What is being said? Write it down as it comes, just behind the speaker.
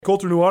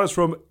Colter Nuanez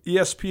from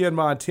ESPN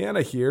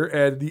Montana here,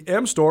 and the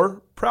M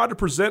Store, proud to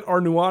present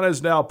our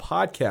Nuanez Now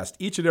podcast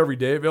each and every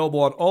day, available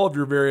on all of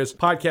your various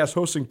podcast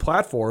hosting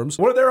platforms.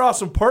 One of their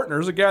awesome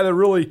partners, a guy that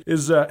really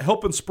is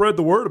helping spread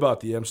the word about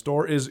the M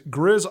Store, is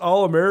Grizz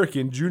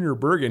All-American Junior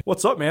Bergen.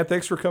 What's up, man?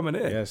 Thanks for coming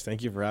in. Yes,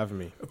 thank you for having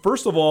me.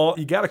 First of all,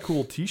 you got a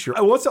cool t-shirt.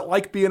 What's it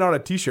like being on a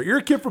t-shirt? You're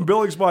a kid from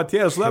Billings,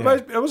 Montana, so that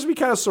must be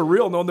kind of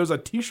surreal knowing there's a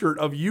t-shirt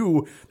of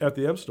you at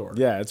the M Store.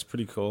 Yeah, it's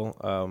pretty cool.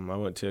 I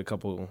went to a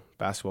couple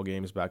basketball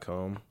games back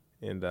home,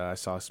 and I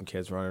saw some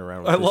kids running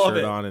around with the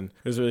shirt on, and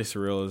it was really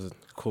surreal. It was a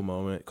cool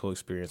moment, cool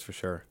experience for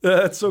sure.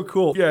 That's so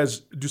cool. You guys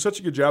do such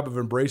a good job of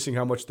embracing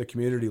how much the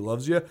community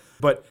loves you.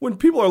 But when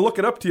people are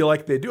looking up to you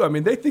like they do,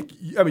 they think,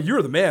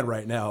 you're the man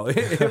right now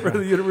for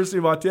the University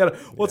of Montana.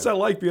 What's that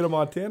like being a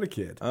Montana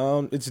kid?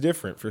 It's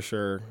different for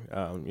sure.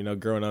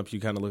 Growing up, you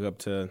kind of look up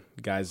to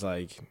guys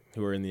like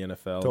who are in the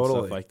NFL and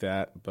stuff like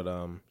that. But,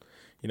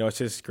 it's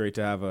just great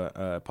to have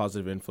a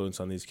positive influence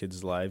on these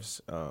kids' lives.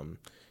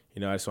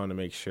 I just want to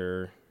make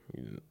sure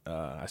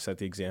I set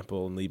the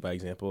example and lead by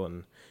example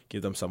and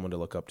give them someone to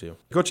look up to.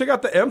 Go check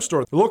out the M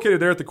Store. They're located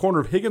there at the corner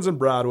of Higgins and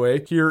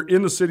Broadway here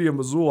in the city of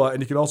Missoula,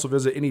 and you can also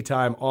visit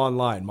anytime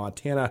online,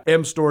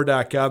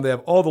 montanamstore.com. They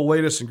have all the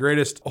latest and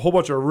greatest, a whole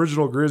bunch of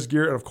original Grizz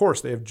gear, and of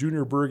course, they have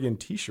Junior Bergen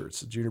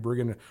t-shirts. Junior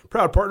Bergen,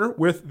 proud partner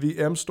with the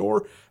M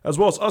Store, as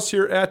well as us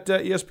here at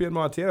ESPN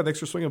Montana. Thanks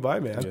for swinging by,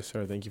 man. Yes,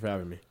 sir. Thank you for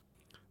having me.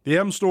 The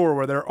M Store,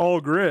 where they're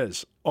all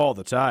Grizz all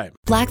the time.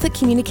 Blackfoot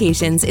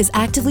Communications is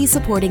actively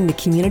supporting the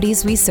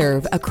communities we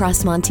serve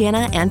across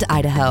Montana and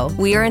Idaho.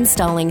 We are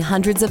installing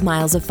hundreds of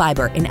miles of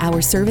fiber in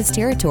our service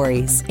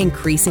territories,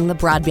 increasing the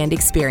broadband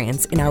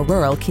experience in our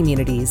rural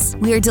communities.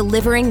 We are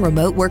delivering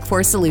remote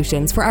workforce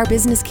solutions for our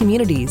business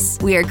communities.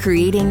 We are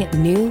creating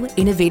new,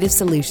 innovative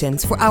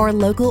solutions for our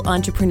local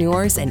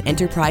entrepreneurs and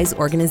enterprise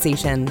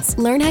organizations.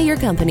 Learn how your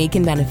company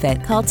can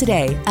benefit. Call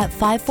today at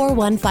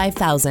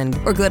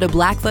 541-5000 or go to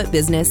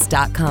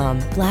blackfootbusiness.com.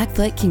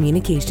 Blackfoot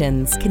Communications.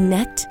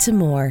 Connect to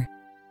more.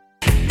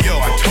 Yo,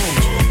 I told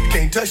you, you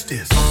can't touch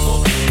this.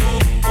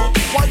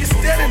 Why you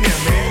standing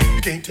there, man?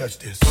 You can't touch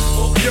this.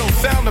 Yo,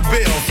 sound the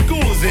bell.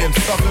 School is in,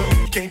 sucker.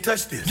 You can't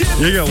touch this.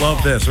 You're going to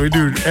love this. We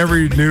do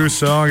every new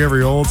song,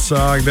 every old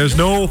song. There's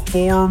no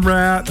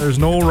format. There's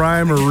no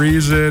rhyme or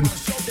reason.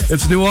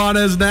 It's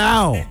Nuanez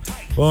Now.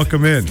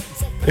 Welcome in.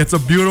 It's a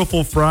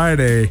beautiful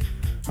Friday.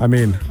 I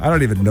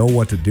don't even know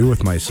what to do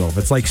with myself.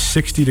 It's like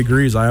 60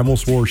 degrees. I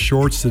almost wore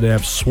shorts today. I'm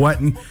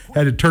sweating.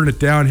 Had to turn it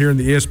down here in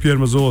the ESPN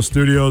Missoula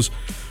studios.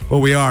 But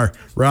we are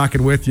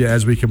rocking with you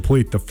as we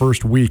complete the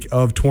first week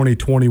of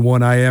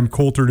 2021. I am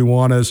Colter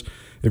Nuanez.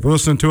 If you're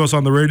listening to us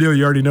on the radio,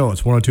 you already know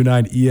it's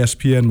 102.9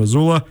 ESPN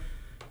Missoula.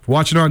 If you're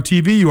watching on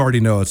TV, you already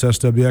know it's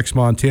SWX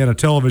Montana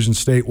Television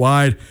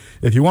statewide.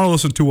 If you want to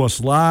listen to us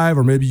live,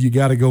 or maybe you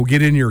got to go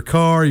get in your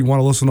car, you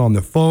want to listen on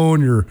the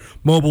phone, your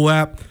mobile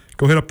app,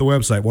 go hit up the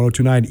website,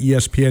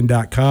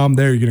 1029ESPN.com.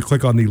 There, you're going to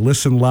click on the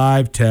Listen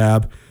Live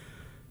tab.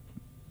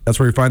 That's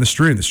where you find the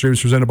stream. The stream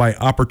is presented by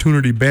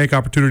Opportunity Bank.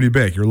 Opportunity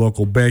Bank, your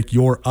local bank,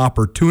 your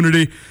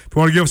opportunity. If you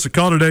want to give us a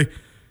call today,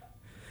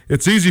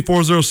 it's easy,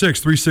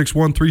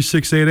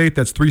 406-361-3688.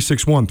 That's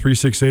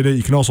 361-3688.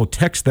 You can also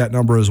text that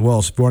number as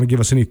well. So if you want to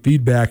give us any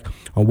feedback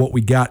on what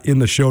we got in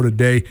the show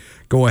today,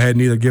 go ahead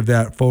and either give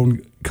that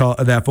phone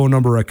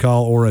number a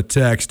call or a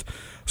text.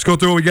 Let's go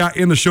through what we got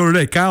in the show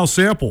today. Kyle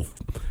Sample,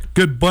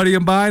 good buddy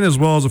of mine, as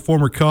well as a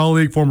former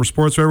colleague, former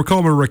sports writer. We call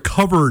him a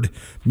recovered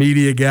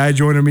media guy,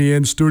 joining me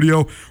in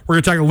studio. We're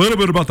going to talk a little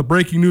bit about the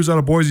breaking news out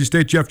of Boise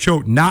State. Jeff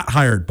Choate not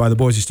hired by the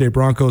Boise State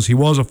Broncos. He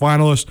was a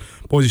finalist.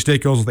 Boise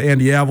State goes with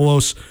Andy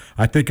Avalos.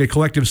 I think a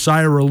collective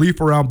sigh of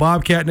relief around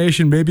Bobcat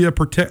Nation, maybe a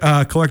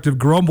collective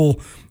grumble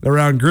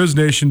around Grizz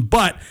Nation.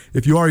 But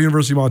if you are a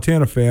University of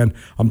Montana fan,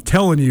 I'm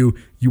telling you,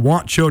 you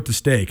want Choate to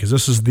stay, because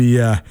this is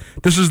the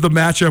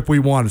matchup we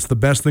want. It's the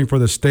best thing for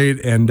the state,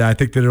 and I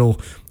think that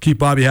it'll keep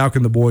Bobby Houck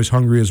and the boys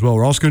hungry as well.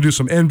 We're also going to do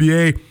some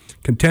NBA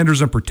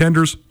contenders and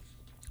pretenders.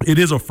 It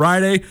is a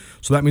Friday,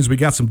 so that means we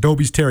got some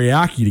Dobie's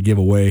Teriyaki to give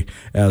away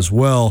as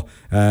well,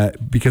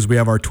 because we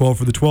have our 12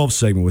 for the 12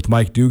 segment with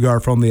Mike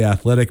Dugar from The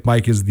Athletic.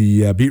 Mike is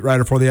the beat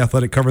writer for The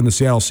Athletic, covering the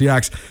Seattle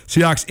Seahawks.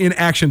 Seahawks in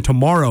action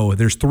tomorrow.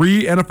 There's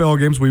 3 NFL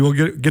games. We will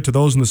get to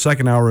those in the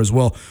second hour as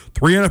well.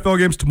 3 NFL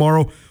games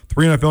tomorrow,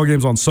 3 NFL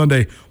games on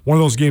Sunday. One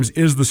of those games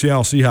is the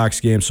Seattle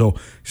Seahawks game, so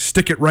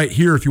stick it right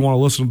here if you want to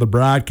listen to the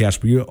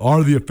broadcast. We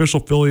are the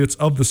official affiliates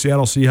of the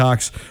Seattle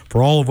Seahawks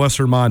for all of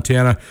Western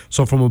Montana.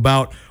 So from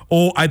about,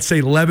 I'd say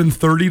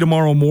 11:30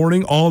 tomorrow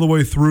morning all the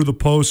way through the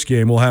post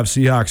game, we'll have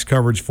Seahawks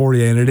coverage for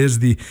you, and it is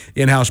the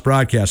in-house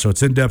broadcast, so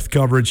it's in-depth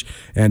coverage,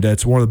 and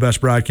it's one of the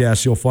best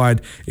broadcasts you'll find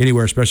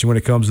anywhere, especially when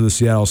it comes to the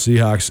Seattle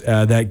Seahawks.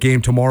 That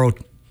game tomorrow,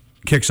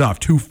 kicks off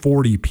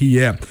 2:40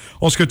 p.m.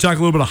 Also going to talk a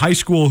little bit of high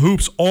school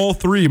hoops. All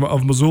three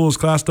of Missoula's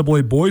Class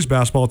AA boys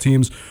basketball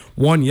teams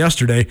won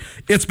yesterday.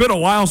 It's been a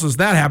while since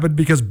that happened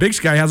because Big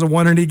Sky hasn't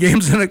won any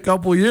games in a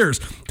couple years.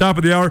 Top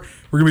of the hour,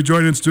 we're going to be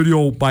joined in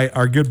studio by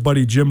our good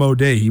buddy Jim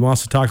O'Day. He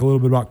wants to talk a little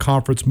bit about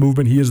conference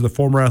movement. He is the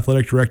former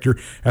athletic director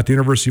at the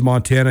University of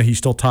Montana. He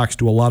still talks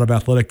to a lot of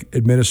athletic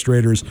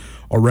administrators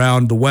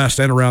around the West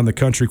and around the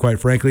country, quite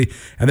frankly.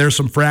 And there's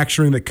some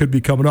fracturing that could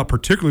be coming up,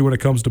 particularly when it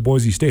comes to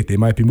Boise State. They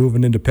might be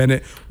moving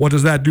independent. What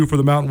does that do for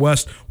the Mountain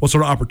West? What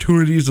sort of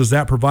opportunities does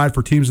that provide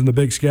for teams in the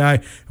Big Sky?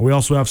 And we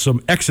also have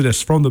some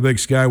exodus from the Big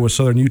Sky with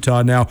Southern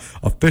Utah now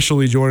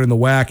officially joining the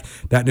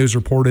WAC. That news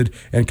reported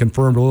and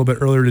confirmed a little bit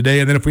earlier today.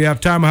 And then if we have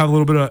time, I'll have a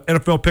little bit of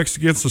NFL picks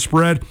against the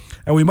spread.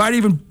 And we might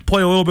even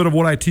play a little bit of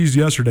what I teased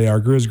yesterday,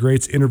 our Grizz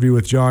Greats interview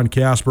with John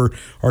Casper.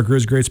 Our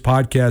Grizz Greats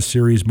podcast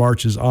series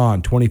marches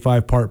on,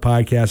 25-part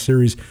podcast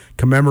series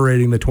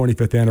commemorating the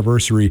 25th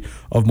anniversary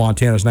of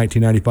Montana's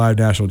 1995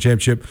 National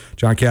Championship.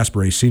 John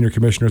Casper, a senior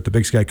commissioner at the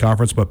Big Sky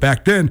Conference, but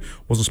back then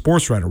was a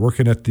sports writer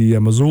working at the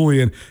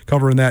Missoulian,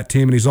 covering that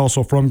team, and he's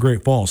also from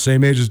Great Falls,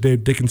 same age as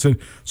Dave Dickinson,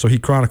 so he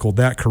chronicled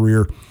that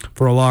career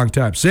for a long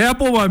time.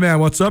 Sample, my man,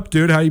 what's up,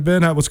 dude? How you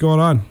been? What's going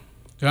on?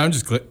 I'm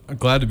just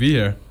glad to be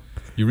here.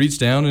 You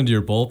reached down into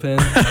your bullpen.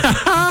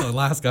 The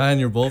last guy in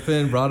your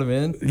bullpen brought him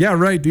in. Yeah,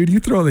 right, dude. You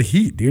throw the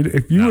heat, dude.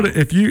 If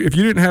you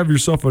didn't have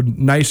yourself a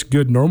nice,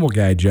 good normal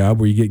guy job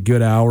where you get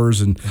good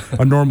hours and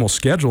a normal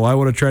schedule, I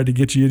would have tried to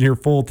get you in here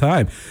full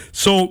time.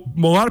 So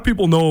a lot of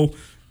people know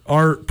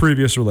our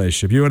previous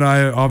relationship. You and I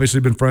have obviously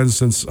been friends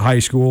since high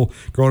school,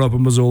 growing up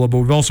in Missoula, but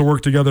we've also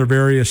worked together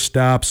various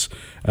stops,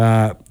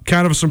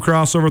 kind of some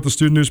crossover at the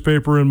student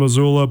newspaper in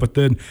Missoula, but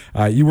then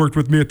you worked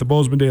with me at the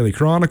Bozeman Daily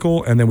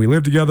Chronicle, and then we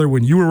lived together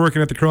when you were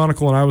working at the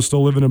Chronicle and I was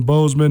still living in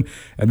Bozeman,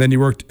 and then you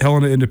worked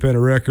Helena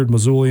Independent Record,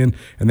 Missoulian,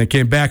 and then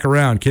came back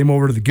around, came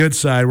over to the good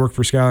side, worked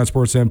for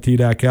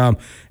SkylineSportsMT.com,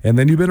 and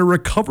then you've been a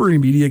recovery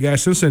media guy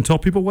since then. Tell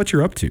people what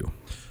you're up to.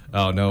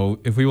 Oh, no.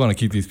 If we want to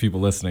keep these people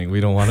listening, we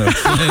don't want to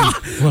explain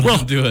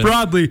what I'm doing.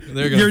 Broadly,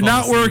 you're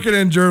not working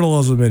in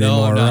journalism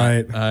anymore,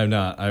 right? I'm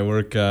not. I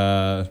work,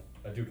 I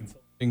do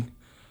consulting,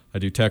 I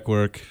do tech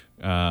work.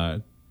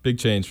 Big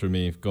change for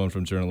me, going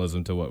from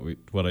journalism to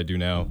what I do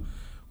now.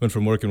 Went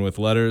from working with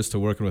letters to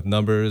working with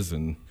numbers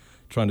and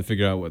trying to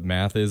figure out what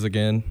math is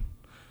again.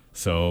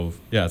 So,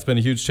 yeah, it's been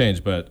a huge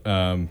change, but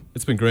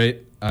it's been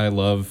great. I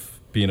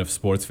love being a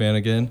sports fan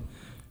again.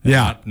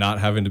 Yeah. Not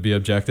having to be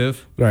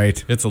objective.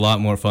 Right. It's a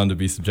lot more fun to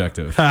be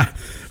subjective.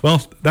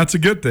 Well, that's a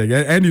good thing.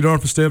 And you don't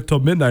have to stay up till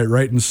midnight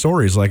writing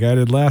stories like I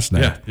did last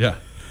night. Yeah.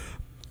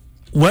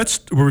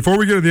 Before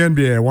we get to the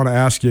NBA, I want to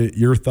ask you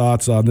your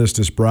thoughts on this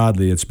just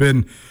broadly. It's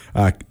been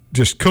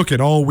just cooking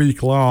all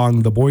week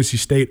long, the Boise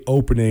State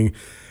opening.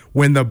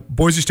 When the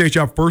Boise State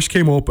job first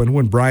came open,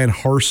 when Brian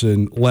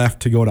Harsin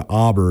left to go to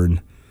Auburn,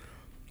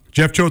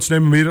 Jeff Choate's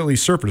name immediately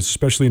surfaced,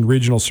 especially in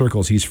regional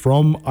circles. He's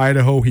from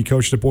Idaho. He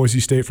coached at Boise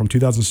State from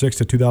 2006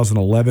 to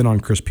 2011 on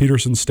Chris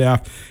Peterson's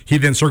staff. He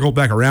then circled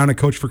back around and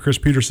coached for Chris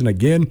Peterson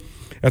again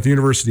at the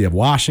University of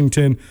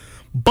Washington.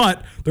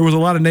 But there was a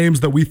lot of names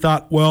that we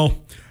thought, well,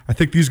 I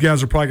think these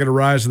guys are probably going to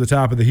rise to the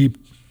top of the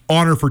heap.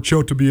 Honor for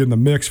Choate to be in the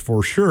mix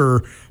for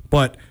sure.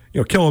 But,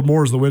 Kellen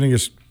Moore is the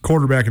winningest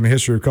quarterback in the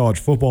history of college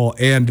football,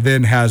 and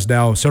then has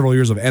now several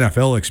years of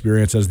NFL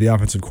experience as the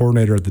offensive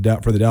coordinator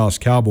for the Dallas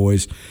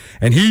Cowboys.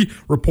 And he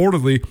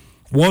reportedly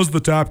was the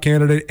top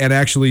candidate and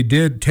actually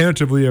did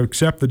tentatively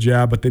accept the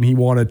job, but then he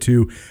wanted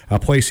to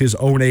place his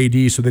own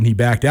AD, so then he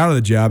backed out of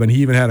the job. And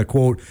he even had a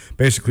quote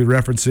basically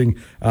referencing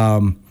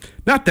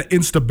not the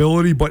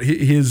instability, but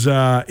he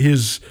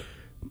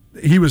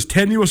was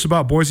tenuous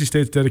about Boise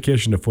State's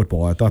dedication to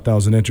football. I thought that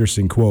was an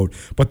interesting quote.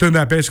 But then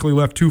that basically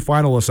left two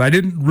finalists. I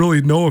didn't really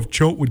know if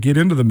Choate would get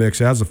into the mix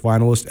as a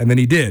finalist, and then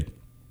he did.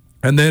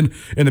 And then,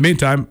 in the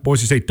meantime,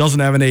 Boise State doesn't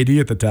have an AD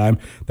at the time.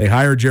 They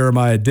hired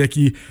Jeremiah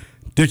Dickey.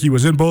 Dickey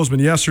was in Bozeman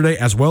yesterday,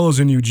 as well as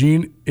in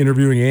Eugene,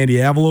 interviewing Andy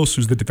Avalos,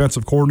 who's the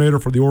defensive coordinator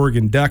for the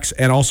Oregon Ducks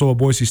and also a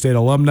Boise State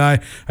alumni,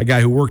 a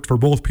guy who worked for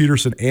both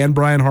Peterson and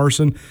Brian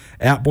Harsin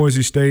at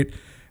Boise State.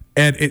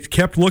 And it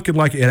kept looking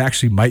like it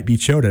actually might be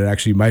Choate.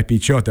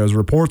 There was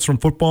reports from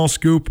Football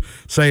Scoop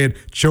saying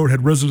Choate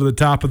had risen to the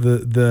top of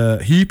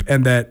the heap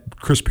and that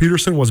Chris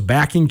Peterson was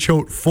backing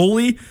Choate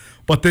fully.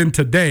 But then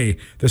today,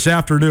 this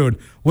afternoon,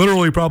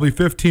 literally probably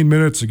 15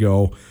 minutes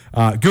ago,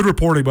 good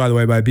reporting, by the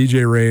way, by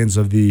B.J. Rains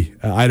of the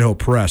Idaho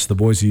Press, the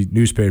Boise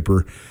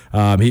newspaper.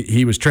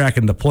 He was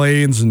tracking the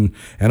planes and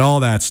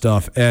all that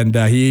stuff. And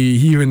he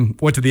even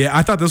went to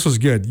I thought this was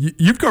good.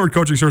 You've covered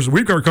coaching searches.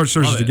 We've covered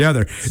coaching searches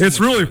together.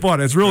 It's really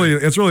fun. It's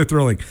really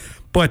thrilling.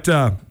 But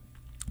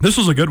this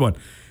was a good one.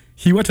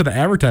 He went to the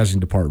advertising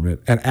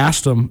department and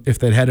asked them if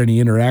they'd had any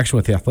interaction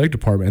with the athletic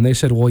department. And they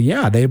said, well,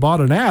 yeah, they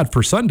bought an ad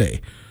for Sunday.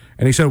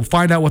 And he said, well,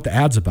 find out what the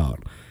ad's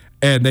about.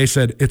 And they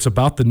said, it's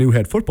about the new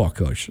head football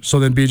coach. So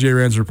then B.J.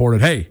 Rains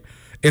reported, hey,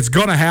 it's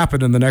going to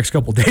happen in the next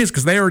couple of days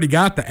because they already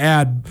got the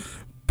ad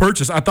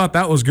purchased. I thought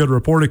that was good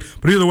reporting.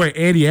 But either way,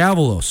 Andy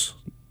Avalos,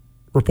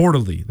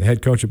 reportedly the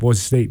head coach at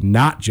Boise State,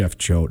 not Jeff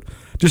Choate.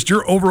 Just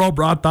your overall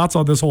broad thoughts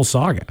on this whole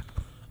saga.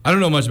 I don't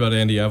know much about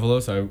Andy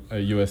Avalos. I'm a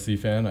USC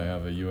fan. I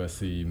have a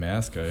USC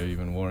mask. I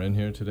even wore in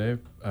here today.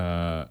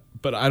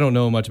 But I don't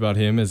know much about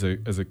him as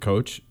a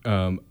coach.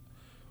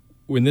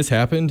 When this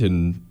happened,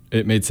 and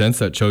it made sense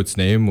that Choate's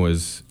name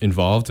was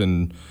involved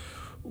and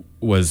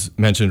was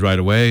mentioned right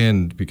away,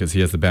 and because he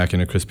has the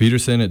backing of Chris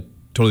Peterson, it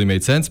totally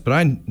made sense. But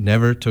I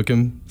never took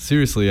him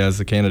seriously as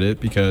a candidate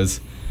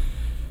because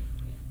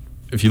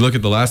if you look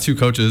at the last 2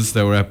 coaches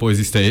that were at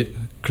Boise State,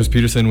 Chris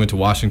Peterson went to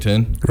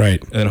Washington.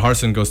 Right. And then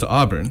Harsin goes to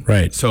Auburn.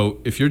 Right. So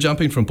if you're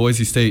jumping from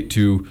Boise State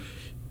to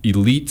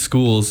elite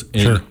schools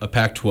in a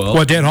Pac-12.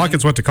 Well, Dan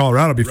Hawkins went to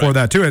Colorado before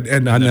that, too.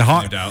 And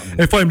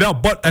it flamed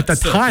out. But at the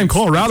time,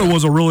 Colorado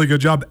was a really good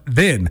job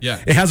then.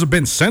 Yeah. It hasn't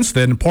been since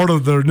then. Part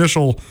of the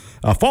initial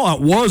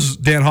fallout was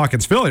Dan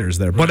Hawkins' failures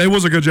there. But it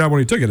was a good job when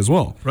he took it as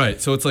well.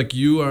 Right. So it's like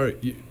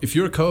if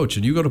you're a coach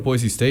and you go to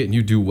Boise State and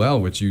you do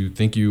well, which you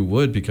think you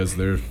would because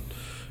they're,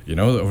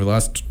 over the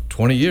last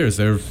 20 years,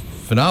 they're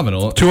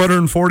phenomenal.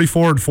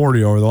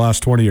 244-40 over the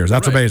last 20 years.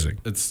 That's amazing.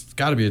 It's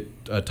got to be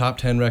a top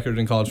 10 record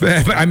in college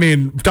football. I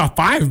mean, top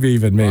 5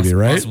 even maybe,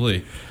 right?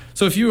 Possibly.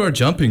 So if you are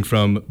jumping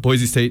from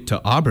Boise State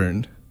to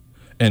Auburn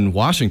and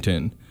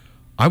Washington,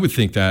 I would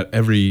think that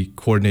every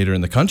coordinator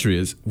in the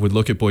country would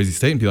look at Boise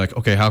State and be like,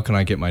 okay, how can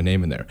I get my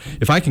name in there?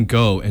 If I can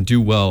go and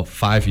do well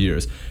 5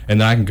 years, and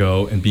then I can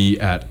go and be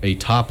at a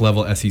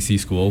top-level SEC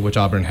school, which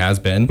Auburn has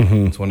been.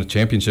 Mm-hmm. It's won a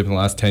championship in the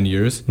last 10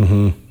 years.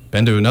 Mm-hmm.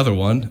 Been to another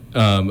one.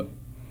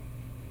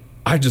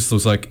 I just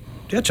was like,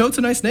 yeah, Choate's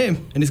a nice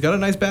name, and he's got a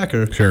nice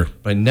backer. Sure.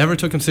 But I never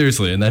took him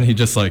seriously, and then he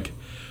just I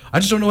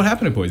just don't know what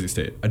happened at Boise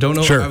State. I don't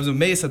know. Sure. I was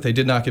amazed that they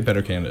did not get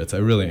better candidates. I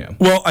really am.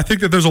 Well, I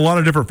think that there's a lot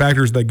of different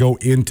factors that go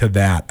into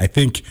that. I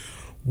think,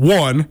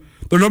 one,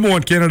 their number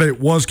 1 candidate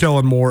was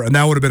Kellen Moore, and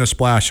that would have been a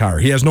splash hire.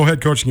 He has no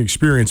head coaching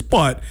experience,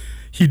 but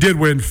he did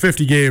win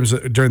 50 games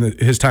during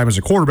his time as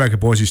a quarterback at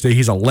Boise State.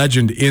 He's a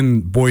legend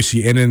in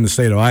Boise and in the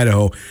state of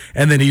Idaho,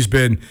 and then he's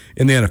been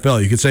in the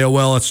NFL. You could say, oh,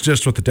 well, it's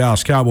just with the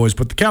Dallas Cowboys,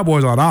 but the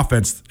Cowboys on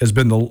offense has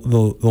been the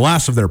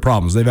last of their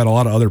problems. They've had a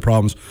lot of other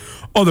problems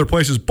other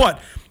places, but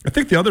I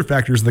think the other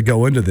factors that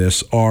go into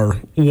this are,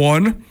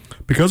 one,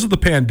 because of the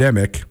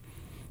pandemic,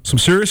 some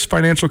serious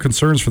financial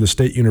concerns for the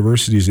state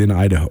universities in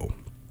Idaho.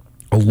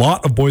 A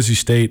lot of Boise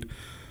State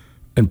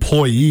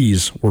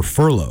employees were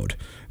furloughed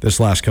this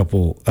last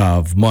couple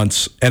of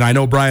months. And I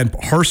know Brian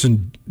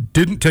Harsin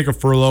didn't take a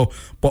furlough,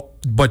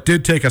 but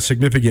did take a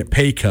significant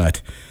pay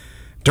cut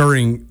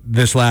during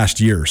this last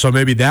year. So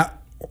maybe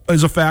that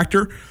is a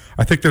factor.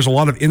 I think there's a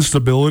lot of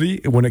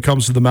instability when it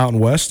comes to the Mountain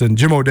West. And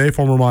Jim O'Day,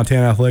 former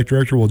Montana Athletic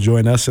Director, will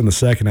join us in the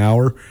second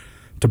hour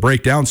to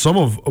break down some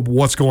of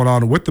what's going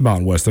on with the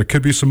Mountain West. There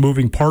could be some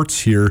moving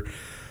parts here.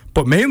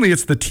 But mainly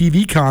it's the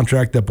TV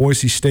contract that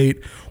Boise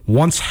State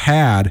once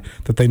had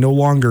that they no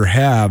longer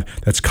have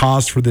that's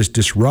caused for this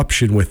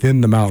disruption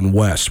within the Mountain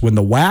West. When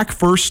the WAC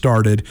first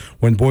started,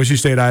 when Boise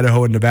State,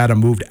 Idaho, and Nevada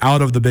moved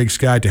out of the Big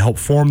Sky to help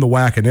form the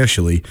WAC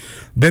initially,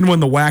 then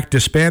when the WAC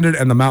disbanded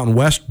and the Mountain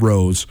West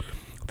rose,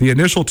 the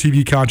initial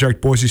TV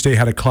contract, Boise State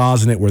had a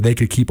clause in it where they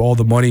could keep all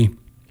the money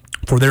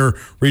for their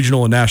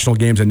regional and national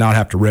games and not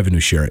have to revenue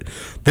share it.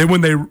 Then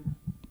when they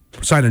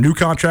signed a new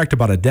contract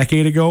about a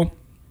decade ago,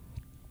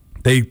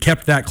 they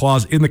kept that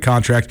clause in the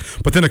contract,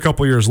 but then a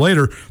couple years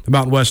later, the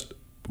Mountain West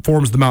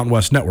forms the Mountain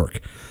West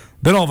Network.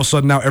 Then all of a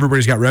sudden now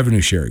everybody's got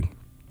revenue sharing.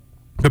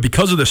 But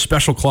because of this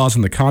special clause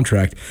in the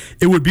contract,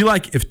 it would be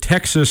like if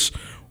Texas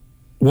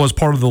was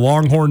part of the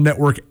Longhorn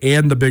Network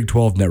and the Big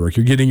 12 Network.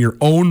 You're getting your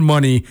own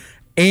money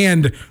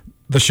and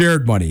the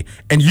shared money,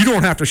 and you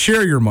don't have to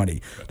share your money.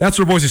 That's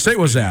where Boise State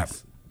was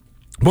at.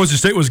 Boise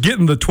State was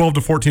getting the $12 to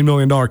 $14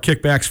 million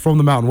kickbacks from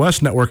the Mountain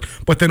West Network,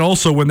 but then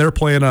also when they're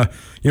playing a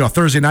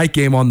Thursday night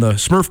game on the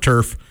Smurf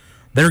turf,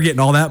 they're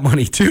getting all that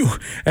money too.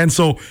 And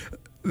so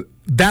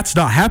that's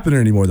not happening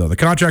anymore, though. The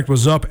contract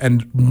was up,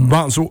 and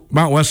Mountain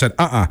West said,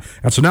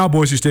 And so now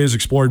Boise State is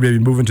exploring maybe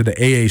moving to the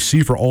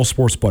AAC for all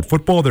sports but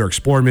football. They're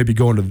exploring maybe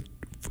going to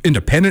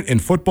independent in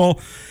football.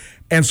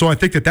 And so I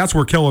think that's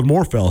where Kellen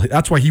Moore fell.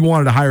 That's why he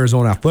wanted to hire his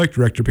own athletic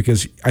director,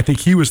 because I think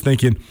he was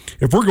thinking,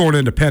 if we're going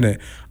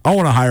independent, I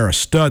want to hire a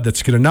stud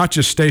that's going to not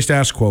just stay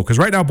status quo. Because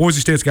right now,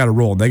 Boise State's got it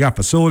rolling. They got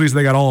facilities,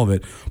 they got all of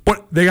it,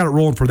 but they got it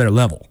rolling for their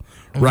level.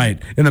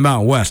 Right, in the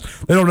Mountain West.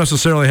 They don't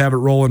necessarily have it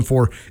rolling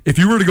for, if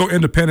you were to go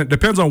independent,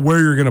 depends on where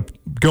you're going to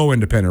go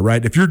independent,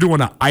 right? If you're doing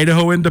an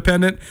Idaho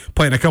independent,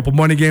 playing a couple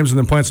money games and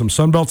then playing some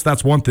Sun Belts,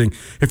 that's one thing.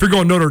 If you're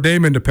going Notre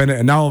Dame independent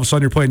and now all of a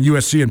sudden you're playing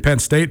USC and Penn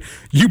State,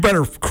 you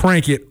better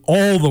crank it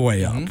all the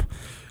way up.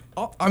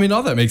 Mm-hmm. I mean,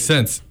 all that makes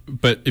sense.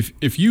 But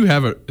if you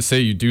have say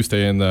you do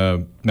stay in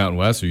the Mountain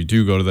West, or you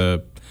do go to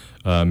the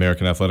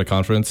American Athletic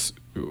Conference,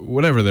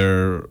 whatever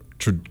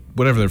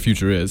their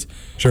future is.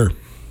 Sure.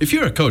 If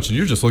you're a coach and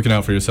you're just looking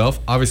out for yourself,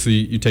 obviously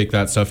you take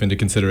that stuff into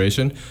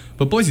consideration.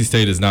 But Boise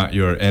State is not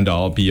your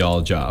end-all,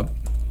 be-all job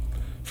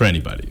for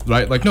anybody,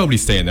 right? Like,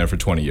 nobody's staying there for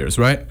 20 years,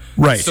 right?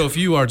 Right. So if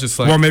you are just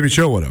like... Well, maybe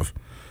Cho would have.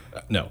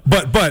 No.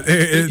 But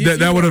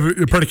that would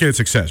have predicated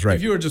success, right?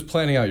 If you were just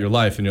planning out your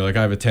life and you're like,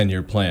 I have a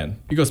 10-year plan,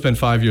 you go spend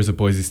 5 years at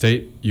Boise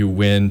State, you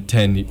win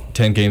 10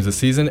 games a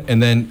season,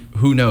 and then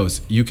who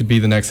knows, you could be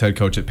the next head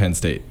coach at Penn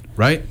State,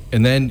 right?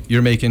 And then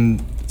you're making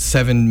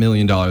 $7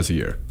 million a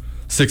year,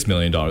 $6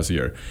 million a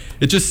year.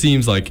 It just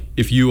seems like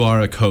if you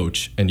are a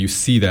coach and you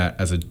see that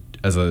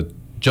as a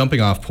jumping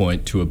off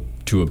point to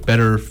a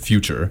better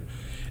future,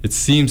 it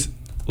seems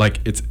like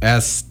it's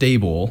as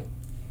stable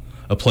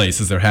a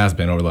place as there has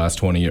been over the last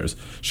 20 years.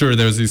 Sure,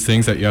 there's these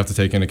things that you have to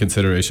take into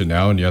consideration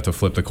now, and you have to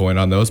flip the coin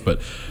on those,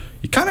 but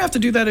you kind of have to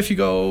do that if you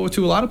go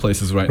to a lot of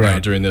places right now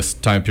during this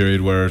time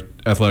period where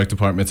athletic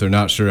departments are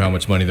not sure how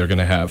much money they're going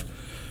to have.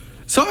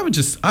 So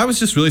I was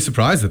just really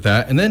surprised at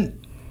that. And then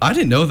I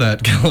didn't know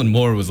that Kellen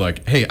Moore was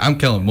like, hey, I'm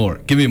Kellen Moore.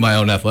 Give me my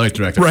own athletic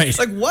director. Right. It's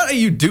like, what are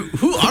you doing?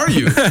 Who are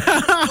you?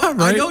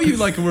 I know you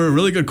were a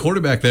really good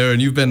quarterback there,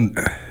 and you've been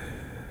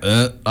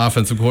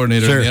offensive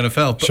coordinator in the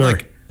NFL.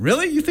 But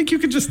really? You think you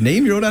could just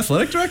name your own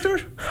athletic director?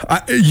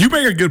 You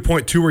make a good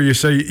point, too, where you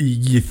say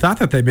you thought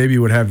that they maybe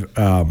would have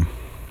a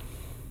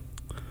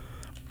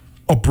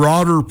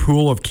broader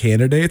pool of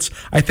candidates.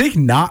 I think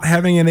not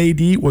having an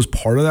AD was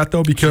part of that,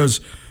 though, because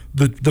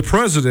the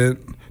president,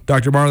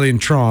 Dr. Marlene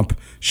Trump,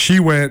 she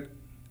went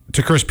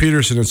to Chris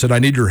Peterson and said, I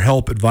need your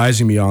help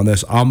advising me on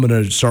this. I'm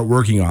going to start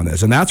working on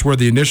this. And that's where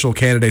the initial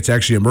candidates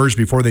actually emerged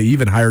before they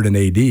even hired an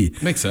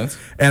AD. Makes sense.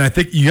 And I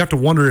think you have to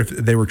wonder if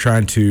they were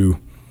trying to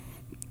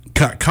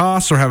cut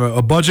costs or have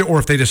a budget, or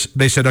if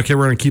they said, okay,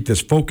 we're going to keep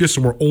this focused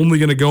and we're only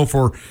going to go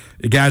for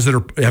guys that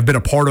have been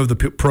a part of the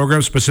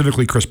program,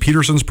 specifically Chris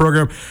Peterson's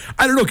program.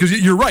 I don't know,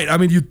 because you're right. I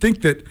mean, you'd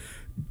think that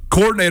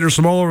coordinators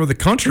from all over the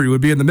country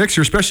would be in the mix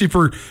here, especially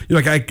for,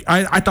 like,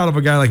 I thought of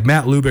a guy like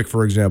Matt Lubick,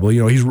 for example.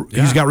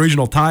 He's got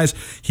regional ties.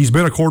 He's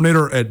been a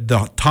coordinator at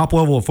the top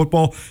level of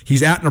football.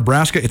 He's at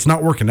Nebraska. It's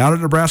not working out at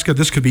Nebraska.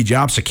 This could be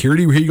job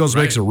security where he goes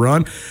makes a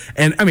run.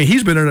 And, I mean,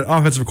 he's been an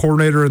offensive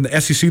coordinator in the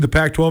SEC, the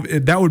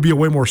Pac-12. That would be a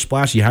way more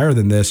splashy hire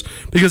than this,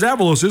 because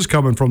Avalos is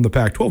coming from the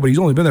Pac-12, but he's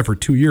only been there for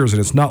 2 years, and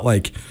it's not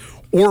like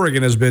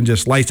Oregon has been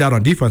just lights out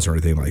on defense or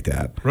anything like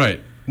that. Right.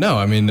 No,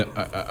 I mean,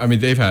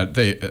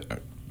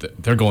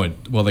 they're going,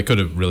 well, they could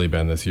have really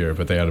been this year,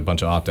 but they had a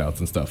bunch of opt-outs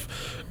and stuff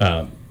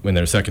when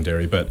they're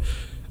secondary. But,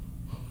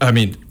 I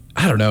mean,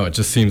 I don't know. It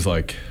just seems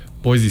like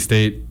Boise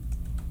State,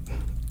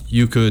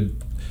 you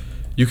could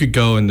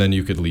go and then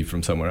you could leave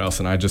from somewhere else.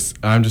 And I'm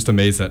just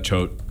amazed that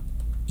Choate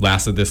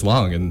lasted this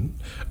long. And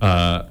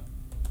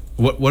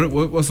what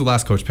was the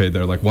last coach paid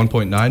there? Like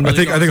 $1.9 million? I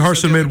think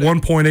Harsin made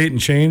 1.8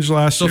 and change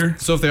last year.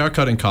 So if they are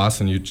cutting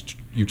costs and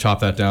you chop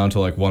that down to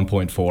like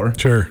 1.4.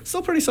 Sure.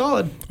 Still pretty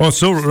solid. Well, it's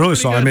still really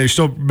solid. Good. I mean, you're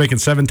still making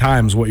 7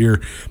 times what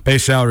your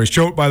base salary is.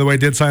 Choate, by the way,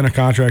 did sign a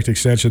contract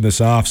extension this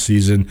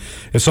offseason.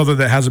 It's something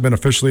that hasn't been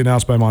officially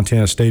announced by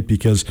Montana State,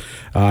 because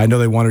I know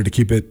they wanted to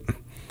keep it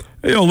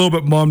a little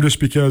bit mum, just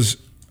because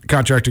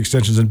contract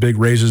extensions and big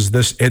raises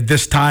at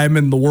this time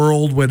in the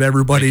world when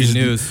everybody's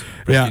Breaking news.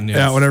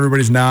 when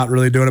everybody's not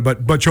really doing it.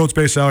 But Choate's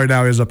base salary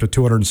now is up to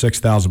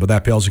 $206,000, but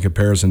that pales in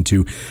comparison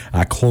to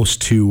close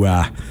to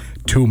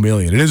 $2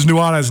 million. It is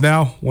Nuanez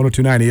now,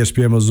 102.9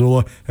 ESPN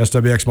Missoula,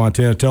 SWX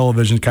Montana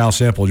Television. Kyle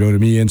Sample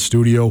joining me in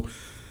studio.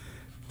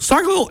 Let's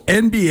talk a little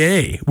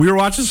NBA. We were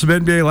watching some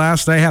NBA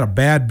last night. Had a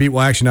bad beat.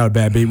 Well, actually, not a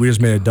bad beat. We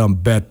just made a dumb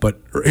bet, but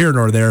here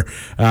nor there.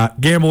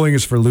 Gambling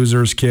is for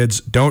losers,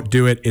 kids. Don't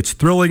do it. It's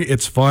thrilling,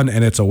 it's fun,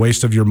 and it's a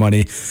waste of your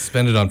money.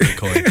 Spend it on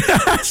Bitcoin.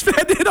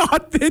 Spend it on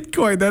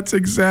Bitcoin. That's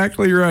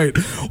exactly right.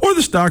 Or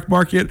the stock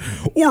market,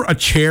 or a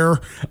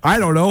chair. I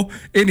don't know.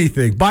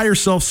 Anything. Buy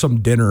yourself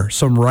some dinner,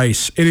 some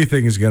rice.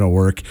 Anything is going to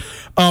work.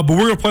 But we're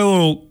going to play a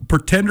little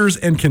pretenders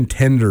and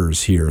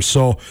contenders here.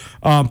 So,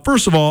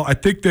 first of all, I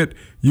think that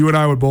you and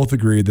I would both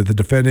agree that the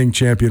defending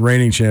champion,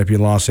 reigning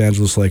champion Los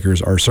Angeles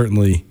Lakers are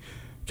certainly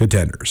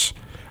contenders.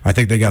 I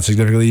think they got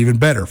significantly even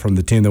better from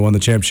the team that won the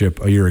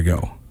championship a year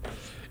ago.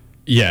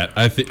 Yeah,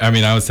 I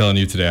was telling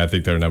you today, I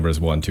think their numbers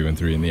 1, 2, and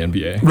 3 in the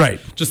NBA.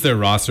 Right. Just their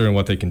roster and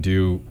what they can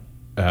do.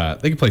 They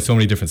can play so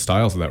many different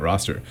styles with that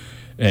roster.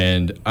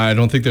 And I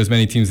don't think there's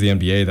many teams in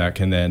the NBA that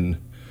can then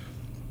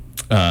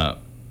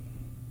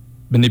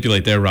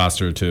manipulate their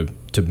roster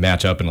to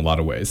match up in a lot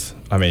of ways.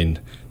 I mean,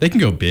 they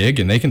can go big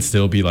and they can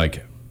still be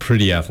like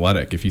pretty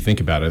athletic if you think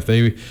about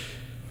it.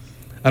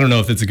 I don't know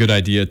if it's a good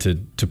idea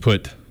to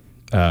put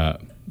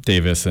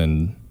Davis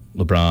and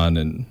LeBron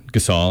and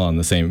Gasol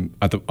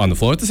on the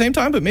floor at the same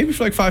time, but maybe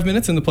for like 5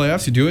 minutes in the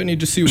playoffs you do it and you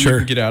just see what you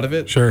can get out of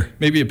it. Sure.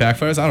 Maybe it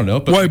backfires. I don't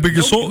know. But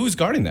Gasol, who's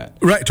guarding that?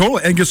 Right,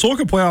 totally. And Gasol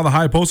can play on the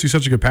high post. He's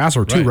such a good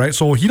passer too, right?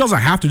 So he doesn't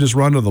have to just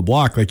run to the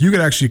block. Like, you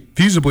could actually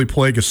feasibly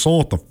play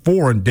Gasol at the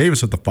 4 and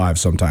Davis at the 5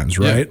 sometimes,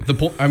 right?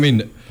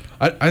 Yeah,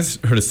 I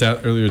heard a stat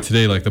earlier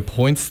today, like the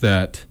points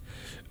that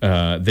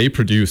they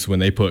produce when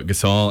they put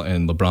Gasol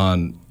and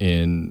LeBron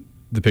in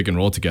the pick and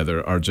roll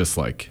together are just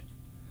like,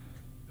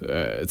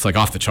 it's like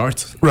off the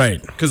charts.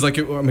 Right. Because,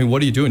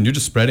 what are you doing? You're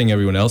just spreading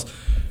everyone else.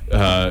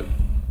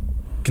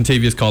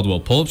 Contavious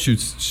Caldwell-Pope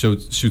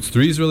shoots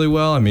threes really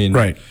well. I mean,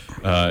 right.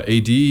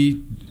 AD,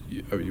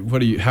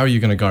 how are you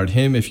going to guard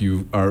him if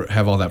you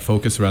have all that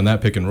focus around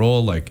that pick and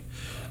roll? Like,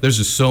 there's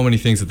just so many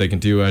things that they can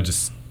do.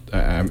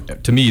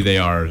 To me, they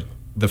are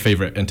the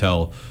favorite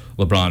until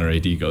LeBron or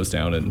AD goes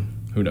down,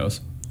 and who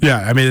knows. Yeah,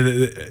 I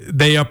mean,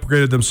 they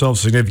upgraded themselves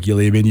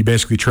significantly. I mean, you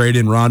basically trade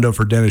in Rondo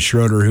for Dennis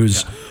Schroeder,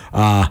 who's,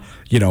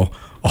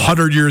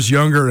 100 years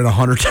younger and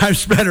 100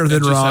 times better than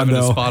just Rondo. Having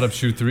to spot up,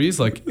 shoot threes,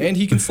 and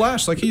he can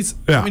slash. He's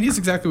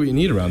exactly what you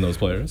need around those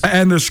players.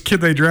 And this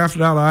kid they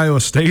drafted out of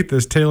Iowa State,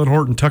 this Taylor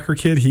Horton-Tucker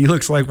kid, he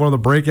looks like one of the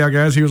breakout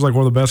guys. He was like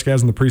one of the best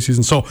guys in the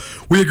preseason. So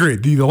we agree.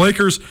 The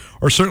Lakers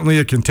are certainly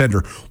a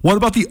contender. What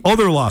about the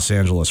other Los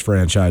Angeles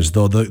franchise,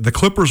 though? The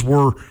Clippers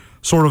were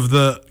sort of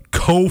the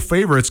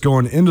co-favorites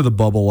going into the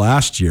bubble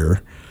last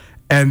year,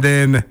 and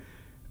then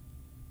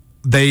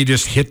they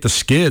just hit the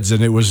skids,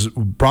 and it was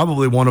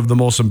probably one of the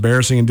most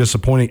embarrassing and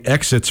disappointing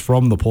exits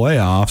from the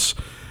playoffs.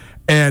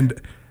 And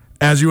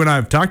as you and I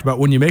have talked about,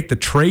 when you make the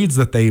trades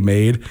that they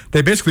made,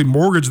 they basically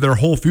mortgaged their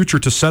whole future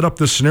to set up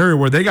this scenario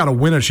where they got to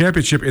win a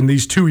championship in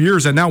these 2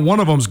 years, and now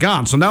one of them's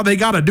gone. So now they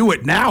got to do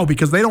it now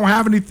because they don't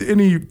have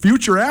any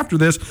future after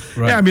this.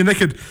 Right. Yeah, I mean, they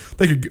could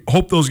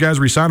hope those guys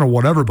resign or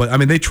whatever, but I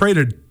mean, they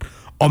traded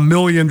 $1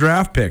 million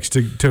draft picks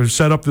to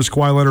set up this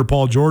Kawhi Leonard,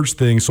 Paul George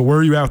thing. So where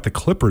are you at with the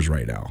Clippers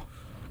right now?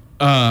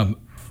 I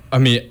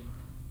mean,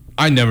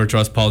 I never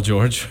trust Paul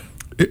George.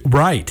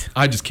 Right.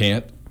 I just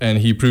can't. And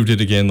he proved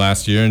it again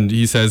last year. And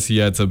he says he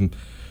had some,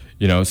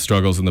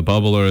 struggles in the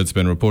bubble, or it's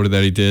been reported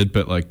that he did.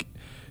 But,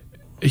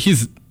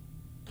 he's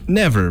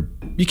never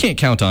 – you can't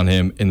count on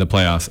him in the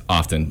playoffs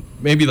often.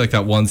 Maybe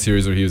that one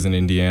series where he was in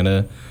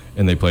Indiana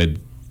and they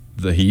played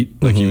the Heat.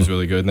 He was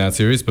really good in that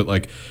series.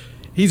 But,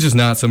 he's just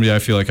not somebody I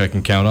feel like I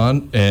can count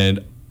on.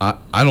 And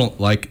I don't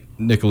like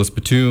Nicholas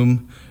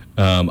Batum.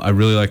 I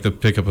really like the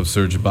pickup of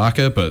Serge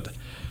Ibaka, but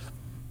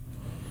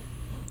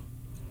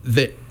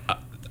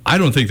I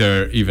don't think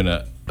they're even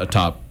a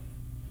top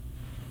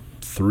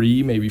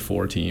 3, maybe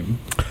 4 team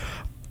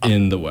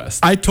in the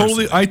West. I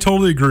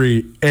totally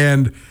agree,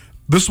 and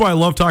this is why I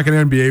love talking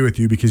NBA with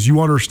you, because you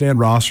understand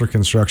roster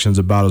constructions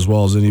about as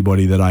well as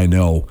anybody that I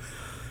know.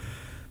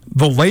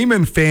 The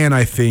layman fan,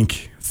 I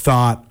think,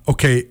 thought,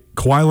 okay,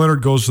 Kawhi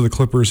Leonard goes to the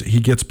Clippers. He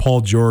gets Paul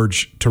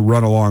George to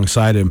run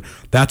alongside him.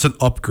 That's an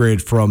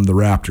upgrade from the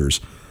Raptors.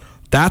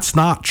 That's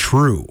not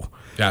true.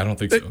 Yeah, I don't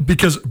think so.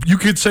 Because you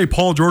could say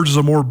Paul George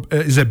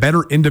is a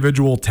better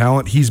individual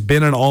talent. He's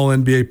been an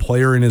All-NBA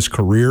player in his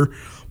career.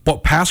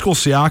 But Pascal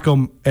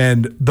Siakam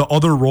and the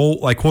other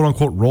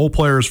quote-unquote role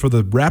players for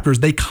the Raptors,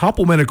 they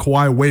complemented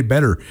Kawhi way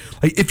better.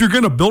 If you're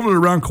going to build it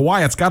around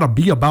Kawhi, it's got to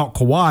be about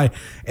Kawhi.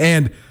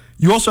 And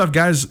you also have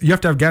guys. You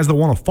have to have guys that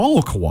want to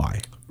follow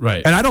Kawhi.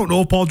 Right. And I don't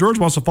know if Paul George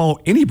wants to follow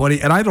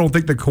anybody, and I don't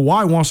think that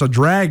Kawhi wants to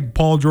drag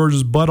Paul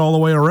George's butt all the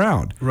way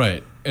around.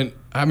 Right. And,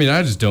 I mean,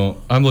 I just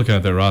don't. I'm looking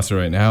at their roster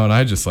right now, and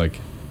I just,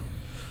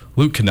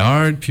 Luke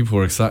Kennard, people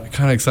were kind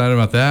of excited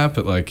about that,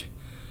 but,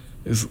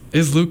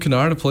 is Luke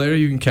Kennard a player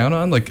you can count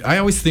on? I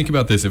always think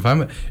about this. If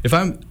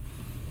I'm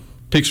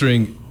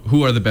picturing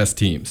who are the best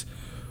teams,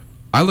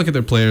 I look at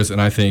their players,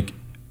 and I think,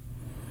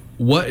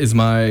 what is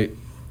my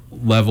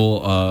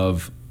level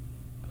of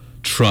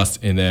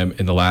trust in them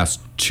in the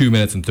last 2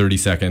 minutes and 30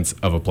 seconds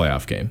of a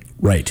playoff game?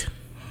 Right.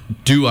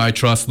 Do I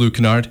trust Luke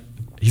Kennard?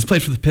 He's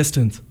played for the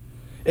Pistons.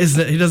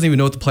 He doesn't even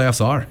know what the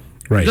playoffs are.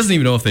 Right. He doesn't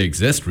even know if they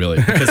exist, really,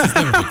 because he's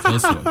never been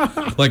close to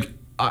them.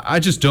 I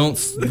just don't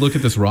look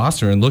at this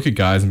roster and look at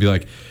guys and be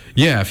like,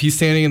 yeah, if he's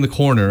standing in the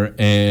corner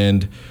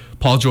and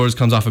Paul George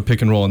comes off a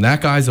pick and roll and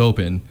that guy's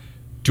open,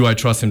 do I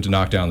trust him to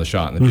knock down the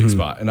shot in the big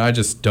spot? And I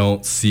just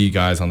don't see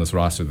guys on this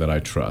roster that I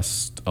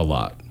trust a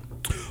lot.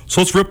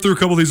 So let's rip through a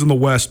couple of these in the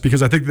West,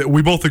 because I think that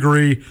we both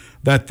agree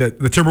that the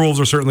Timberwolves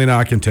are certainly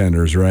not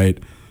contenders, right?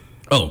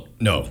 Oh,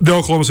 no. The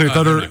Oklahoma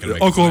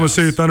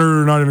City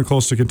Thunder are not even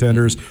close to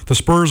contenders. The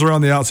Spurs are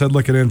on the outside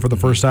looking in for the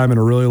first time in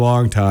a really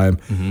long time.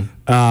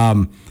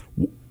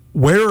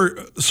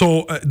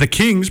 The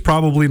Kings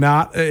probably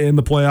not in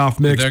the playoff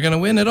mix. They're going to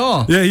win it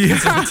all.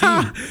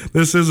 Yeah.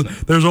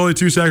 There's only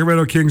 2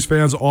 Sacramento Kings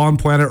fans on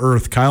planet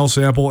Earth: Kyle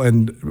Sample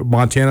and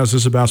Montana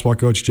assistant basketball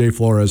coach Jay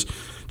Flores.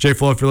 Jay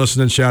Flo, if you're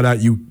listening, shout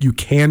out. You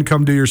can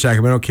come do your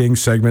Sacramento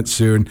Kings segment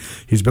soon.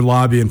 He's been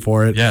lobbying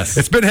for it. Yes.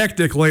 It's been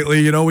hectic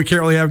lately. We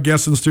can't really have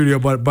guests in the studio,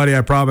 but buddy,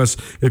 I promise,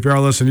 if you are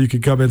listening, you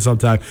can come in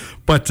sometime.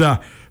 But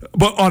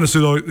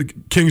honestly, though, the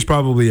Kings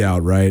probably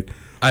out, right?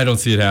 I don't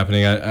see it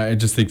happening. I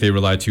just think they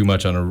rely too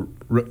much on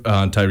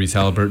Tyrese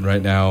Halliburton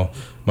right now.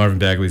 Marvin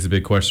Bagley's a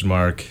big question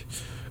mark.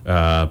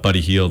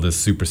 Buddy Hield is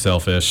super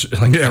selfish.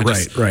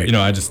 Right.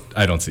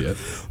 I don't see it.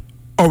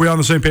 Are we on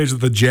the same page that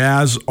the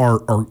Jazz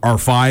are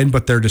fine,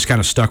 but they're just kind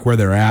of stuck where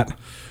they're at?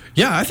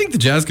 Yeah, I think the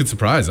Jazz could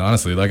surprise,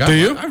 honestly. Do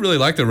you? I really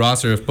like their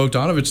roster. If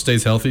Bogdanovich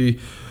stays healthy,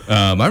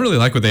 I really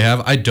like what they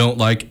have. I don't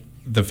like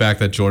the fact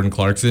that Jordan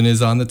Clarkson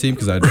is on the team,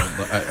 because I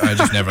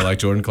just never liked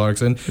Jordan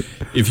Clarkson.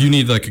 If you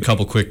need a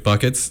couple quick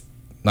buckets,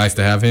 nice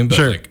to have him, but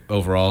sure.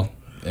 Overall,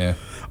 yeah.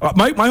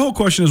 My whole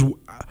question is,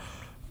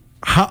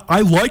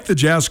 I like the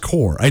Jazz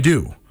core. I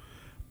do.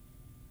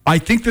 I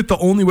think that the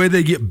only way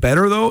they get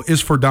better, though, is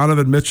for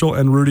Donovan Mitchell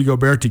and Rudy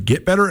Gobert to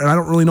get better, and I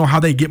don't really know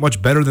how they get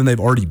much better than they've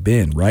already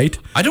been, right?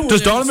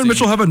 Does Donovan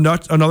Mitchell have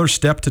another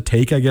step to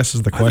take, I guess,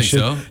 is the question.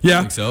 I think so. Yeah.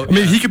 I think so. I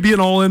mean, he could be an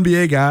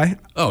all-NBA guy.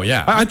 Oh,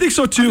 yeah. I think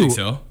so, too. I think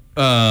so.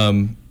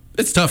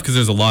 It's tough because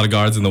there's a lot of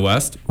guards in the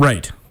West.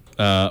 Right.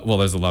 Well,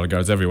 there's a lot of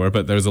guards everywhere,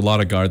 but there's a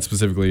lot of guards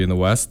specifically in the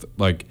West.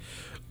 Like,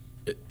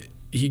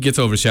 he gets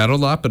overshadowed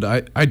a lot, but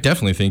I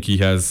definitely think he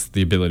has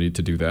the ability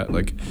to do that.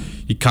 Like,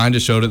 he kind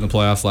of showed it in the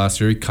playoffs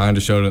last year. He kind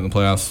of showed it in the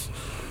playoffs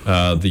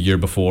the year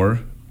before.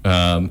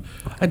 I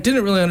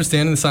didn't really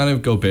understand in the signing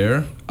of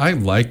Gobert. I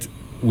liked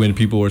when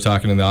people were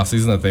talking in the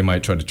offseason that they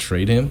might try to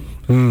trade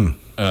him,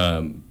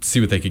 see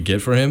what they could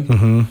get for him.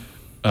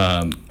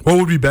 Mm-hmm. What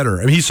would be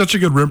better? I mean, he's such a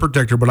good rim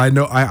protector, but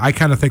I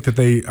kind of think that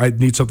I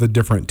need something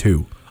different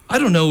too. I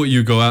don't know what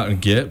you go out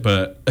and get,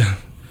 but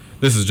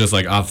this is just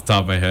like off the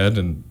top of my head,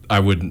 and I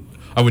would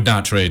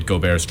not trade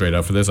Gobert straight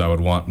up for this. I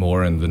would want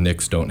more, and the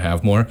Knicks don't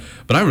have more.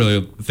 But I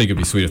really think it'd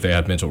be sweet if they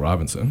had Mitchell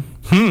Robinson.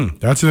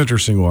 That's an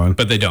interesting one.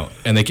 But they don't,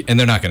 and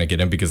they're not going to get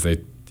him because they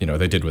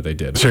did what they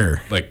did.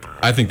 Sure. Like,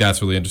 I think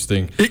that's really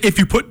interesting.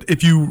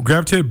 If you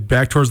gravitate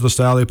back towards the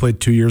style they played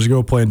 2 years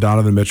ago, playing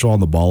Donovan Mitchell on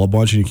the ball a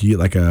bunch, and you can get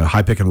like a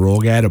high pick and roll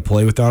guy to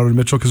play with Donovan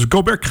Mitchell, because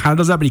Gobert kind of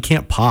does that, but he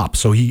can't pop,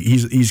 so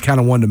he's kind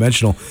of one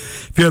dimensional.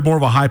 If you had more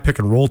of a high pick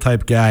and roll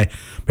type guy,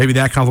 maybe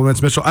that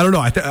complements Mitchell. I don't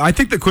know. I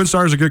think that Quinn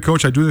Snyder is a good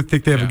coach. I do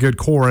think they have a good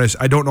core.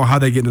 I don't know how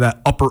they get into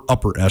that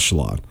upper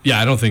echelon. Yeah,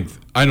 I don't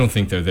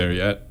think they're there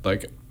yet.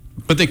 Like,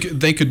 but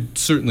they could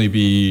certainly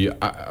be.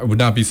 I would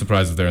not be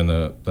surprised if they're in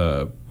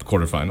the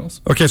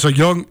quarterfinals. Okay, so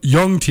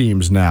young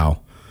teams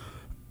now.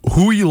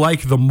 Who you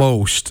like the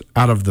most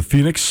out of the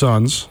Phoenix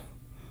Suns,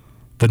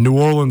 the New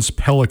Orleans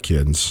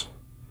Pelicans,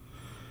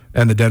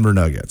 and the Denver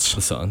Nuggets?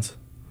 The Suns.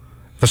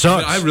 The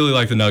Suns. I really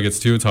like the Nuggets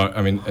too. It's hard.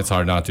 I mean, it's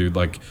hard not to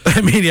like.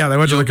 I mean, yeah, they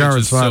went to the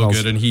conference finals.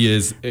 So good, and he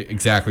is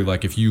exactly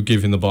like if you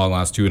give him the ball in the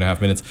last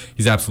 2.5 minutes,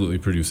 he's absolutely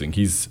producing.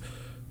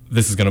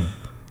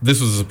 This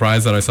was a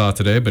surprise that I saw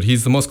today, but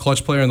he's the most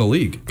clutch player in the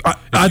league.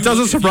 That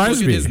doesn't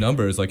surprise me. His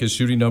numbers, like his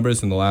shooting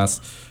numbers in the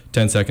last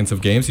 10 seconds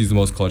of games, he's the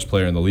most clutch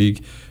player in the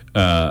league.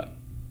 But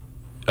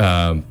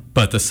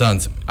the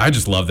Suns, I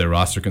just love their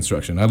roster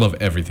construction. I love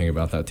everything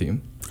about that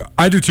team.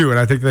 I do too, and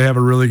I think they have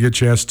a really good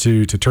chance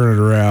to turn it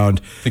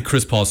around. I think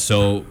Chris Paul's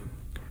so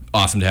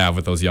awesome to have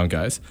with those young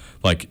guys.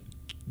 Like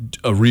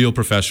a real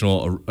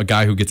professional, a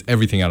guy who gets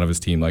everything out of his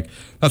team. Like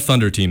that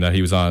Thunder team that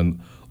he was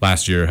on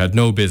last year had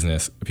no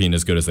business being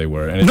as good as they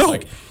were. And it's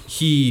like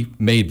he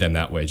made them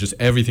that way. Just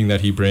everything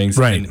that he brings.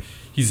 Right. And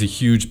he's a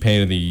huge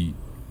pain in the...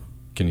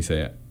 Can you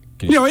say it?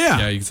 Yeah,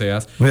 Yeah, you can say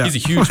ass. Yeah. He's a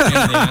huge pain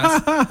in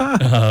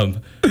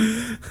the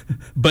ass.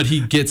 But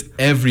he gets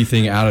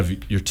everything out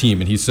of your team,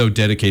 and he's so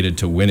dedicated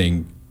to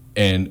winning.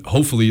 And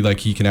hopefully, like,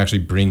 he can actually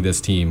bring this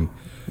team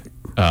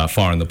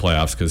far in the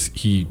playoffs because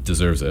he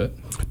deserves it.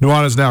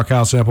 Nuanez now,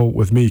 Kyle Sample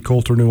with me,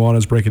 Colter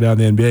Nuanez, breaking down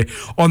the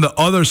NBA. On the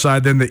other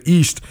side, then the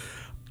East,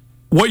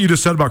 what you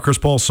just said about Chris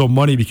Paul is so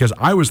money, because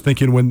I was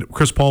thinking when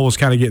Chris Paul was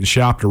kind of getting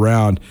shopped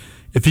around,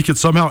 if he could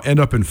somehow end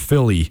up in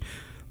Philly,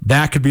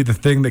 that could be the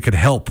thing that could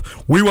help.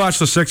 We watched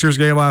the Sixers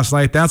game last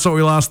night. That's what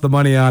we lost the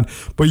money on.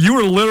 But you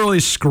were literally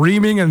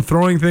screaming and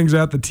throwing things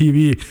at the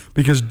TV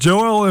because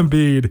Joel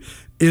Embiid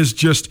is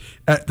just,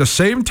 at the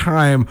same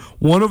time,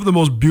 one of the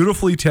most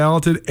beautifully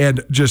talented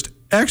and just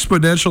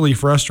exponentially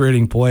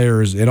frustrating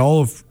players in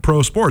all of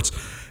pro sports.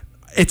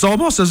 It's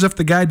almost as if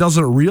the guy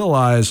doesn't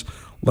realize,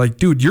 like,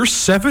 dude, you're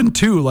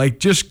 7'2". Like,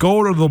 just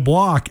go to the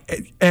block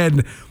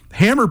and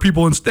hammer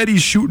people. Instead,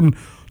 he's shooting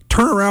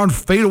turnaround,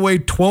 fadeaway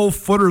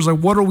 12-footers. Like,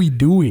 what are we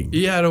doing?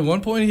 Yeah, at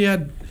one point he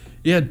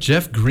had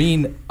Jeff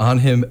Green on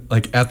him,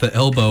 like, at the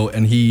elbow,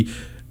 and he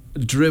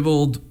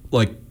dribbled,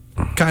 like,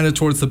 kind of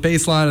towards the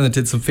baseline and then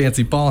did some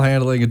fancy ball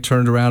handling and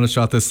turned around and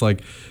shot this,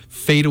 like,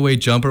 fadeaway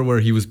jumper where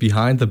he was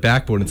behind the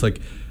backboard. It's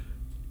like,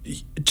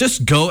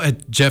 just go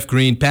at Jeff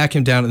Green, back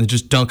him down, and then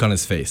just dunk on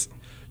his face.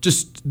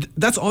 Just,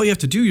 that's all you have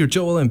to do. You're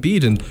Joel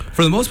Embiid, and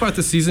for the most part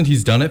this season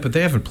he's done it, but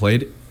they haven't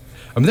played.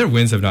 I mean, their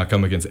wins have not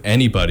come against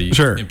anybody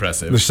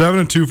impressive. They're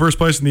 7-2, first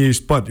place in the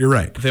East, but you're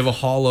right. They have a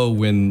hollow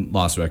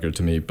win-loss record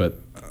to me, but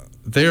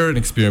they're an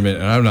experiment,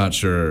 and I'm not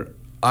sure.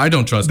 I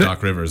don't trust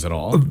Doc Rivers at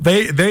all.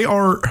 They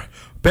are...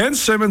 Ben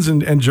Simmons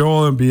and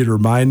Joel Embiid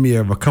remind me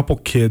of a couple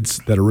kids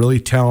that are really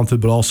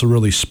talented but also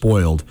really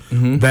spoiled,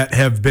 that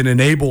have been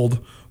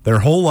enabled their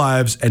whole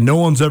lives, and no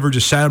one's ever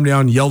just sat them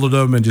down, yelled at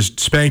them, and just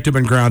spanked them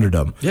and grounded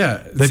them.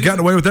 Yeah. They've gotten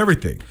away with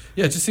everything.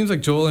 Yeah, it just seems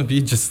like Joel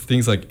Embiid just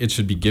thinks like it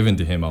should be given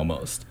to him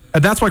almost.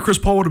 And that's why Chris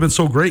Paul would have been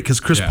so great, because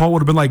Chris Paul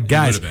would have been like,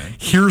 guys,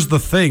 here's the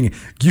thing.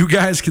 You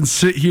guys can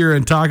sit here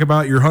and talk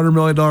about your $100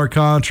 million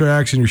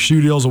contracts and your shoe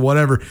deals or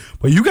whatever,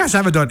 but you guys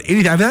haven't done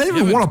anything. Have they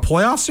even won a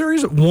playoff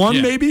series?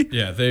 One, maybe?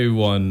 Yeah, they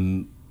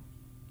won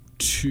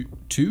two?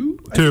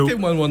 I think they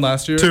won one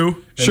last year.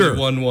 Two, and they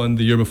won one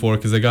the year before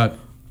because they got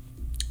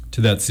to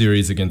that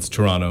series against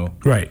Toronto.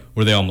 Right.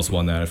 Where they almost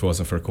won that if it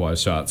wasn't for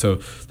Kawhi's shot. So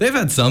they've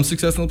had some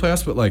success in the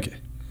playoffs, but like,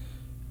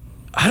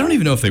 I don't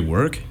even know if they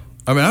work.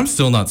 I mean, I'm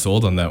still not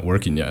sold on that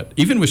working yet.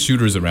 Even with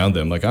shooters around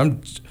them, like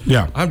I'm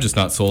just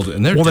not sold.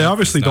 And they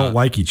obviously don't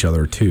like each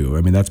other too.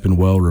 I mean, that's been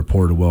well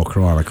reported, well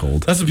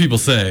chronicled. That's what people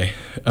say.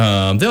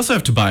 They also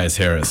have Tobias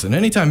Harris, and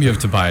anytime you have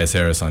Tobias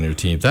Harris on your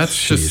team, that's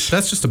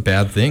just a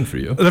bad thing for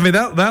you. I mean,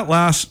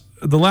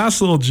 the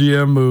last little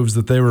GM moves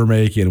that they were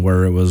making,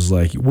 where it was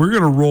like, we're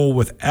going to roll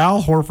with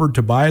Al Horford,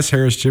 Tobias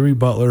Harris, Jimmy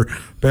Butler,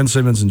 Ben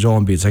Simmons, and Joel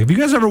Embiid. It's like, have you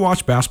guys ever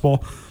watched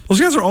basketball? Those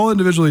guys are all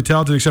individually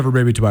talented except for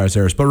maybe Tobias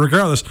Harris. But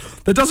regardless,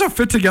 that doesn't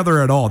fit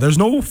together at all. There's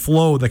no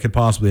flow that could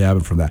possibly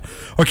happen from that.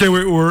 Okay,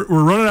 we're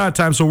running out of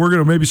time, so we're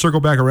going to maybe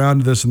circle back around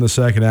to this in the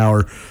second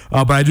hour.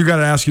 But I do got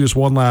to ask you this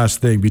one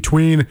last thing.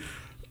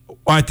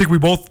 I think we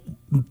both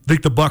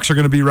think the Bucks are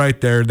going to be right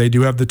there. They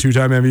do have the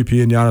two-time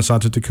MVP in Giannis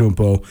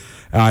Antetokounmpo.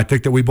 I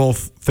think that we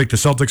both think the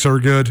Celtics are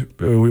good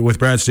with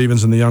Brad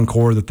Stevens and the young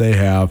core that they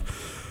have.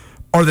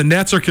 Are the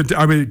Nets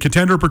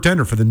contender or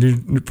pretender for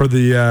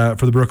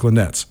the Brooklyn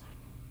Nets?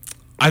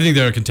 I think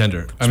they're a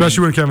contender,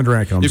 especially when Kevin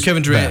Durant comes. If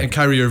Kevin Durant and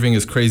Kyrie Irving,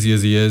 as crazy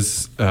as he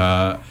is,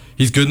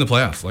 he's good in the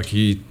playoffs. Like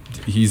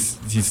he's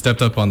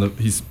stepped up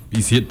he's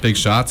hit big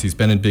shots. He's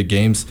been in big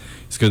games.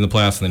 He's good in the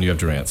playoffs, and then you have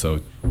Durant.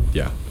 So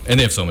yeah, and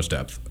they have so much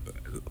depth.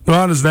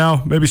 Well, it is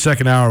now. Maybe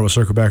second hour we'll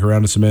circle back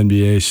around to some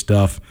NBA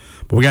stuff.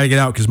 But we got to get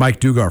out because Mike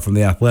Dugar from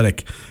The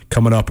Athletic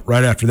coming up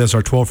right after this,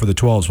 our 12 for the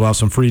 12s. We'll have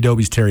some free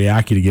Dobie's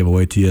teriyaki to give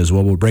away to you as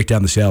well. We'll break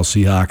down the Seattle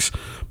Seahawks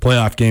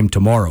playoff game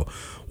tomorrow.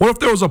 What if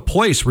there was a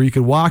place where you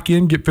could walk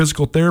in, get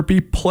physical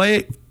therapy,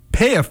 pay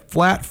a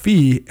flat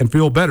fee, and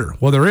feel better?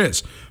 Well, there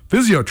is.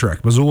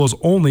 Physiotrek, Missoula's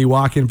only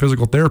walk-in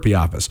physical therapy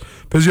office.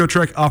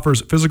 Physiotrek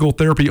offers physical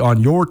therapy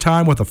on your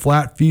time with a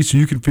flat fee so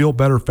you can feel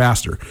better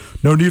faster.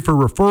 No need for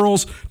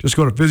referrals. Just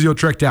go to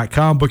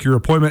physiotrek.com, book your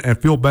appointment, and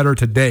feel better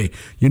today.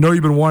 You know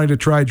you've been wanting to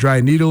try dry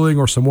needling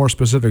or some more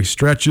specific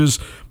stretches.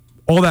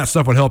 All that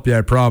stuff would help you,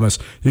 I promise.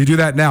 You can do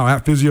that now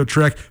at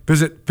Physiotrek.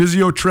 Visit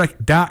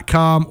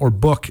physiotrek.com or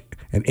book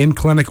an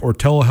in-clinic or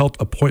telehealth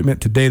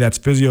appointment today. That's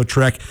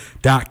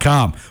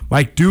physiotrek.com.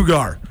 Mike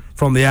Dugar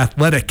from The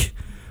Athletic.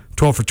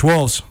 12 for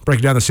 12s,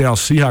 breaking down the Seattle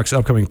Seahawks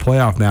upcoming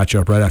playoff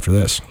matchup right after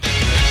this.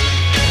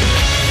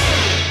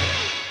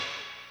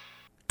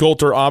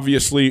 Coulter,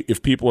 obviously,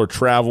 if people are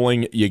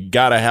traveling, you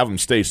got to have them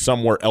stay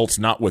somewhere else,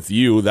 not with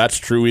you. That's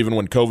true even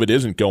when COVID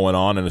isn't going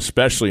on, and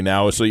especially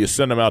now. So you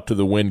send them out to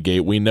the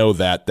Wingate. We know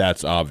that.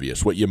 That's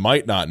obvious. What you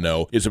might not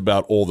know is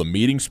about all the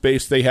meeting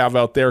space they have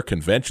out there,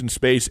 convention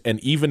space, and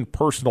even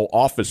personal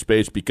office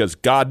space, because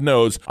God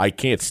knows I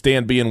can't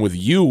stand being with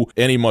you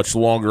any much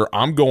longer.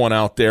 I'm going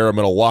out there. I'm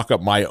going to lock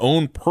up my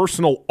own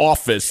personal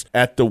office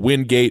at the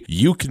Wingate.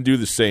 You can do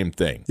the same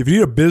thing. If you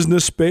need a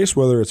business space,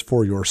 whether it's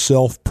for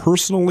yourself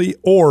personally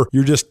or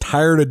you're just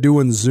tired of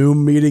doing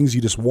Zoom meetings,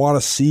 you just want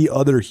to see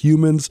other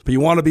humans, but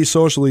you want to be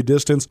socially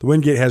distanced, the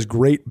Wingate has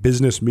great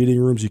business meeting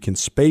rooms. You can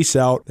space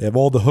out. They have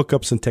all the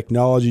hookups and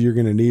technology you're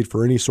going to need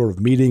for any sort of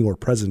meeting or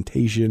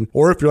presentation.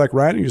 Or if you're like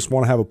Ryan, you just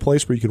want to have a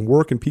place where you can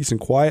work in peace and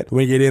quiet, the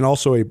Wingate Inn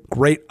also a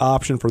great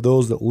option for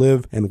those that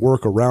live and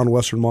work around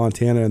Western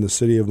Montana and the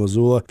city of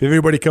Missoula. If you have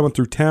anybody coming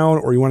through town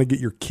or you want to get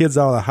your kids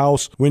out of the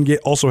house, Wingate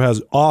also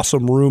has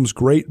awesome rooms,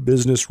 great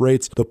business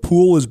rates. The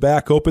pool is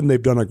back open.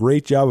 They've done a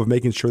great job of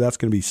making sure that's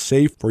going to be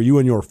safe for you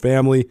and your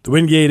family. The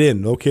Wingate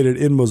Inn, located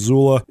in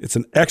Missoula, it's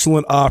an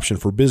excellent option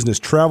for business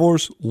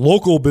travelers,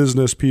 local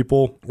business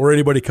people, or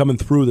anybody coming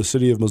through the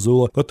city of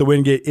Missoula. Let the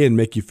Wingate Inn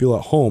make you feel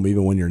at home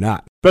even when you're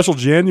not. Special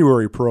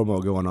January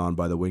promo going on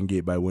by the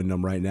Wingate by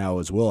Wyndham right now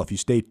as well. If you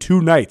stay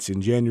 2 nights in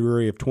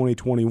January of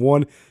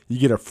 2021, you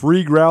get a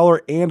free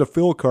growler and a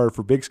fill card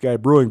for Big Sky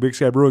Brewing. Big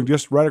Sky Brewing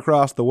just right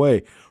across the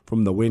way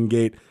from the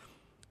Wingate.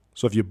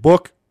 So if you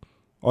book,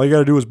 all you got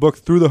to do is book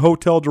through the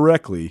hotel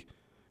directly.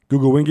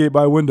 Google Wingate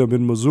by Wyndham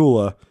in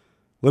Missoula.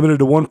 Limited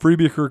to 1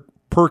 freebie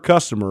per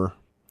customer,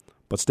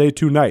 but stay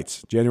 2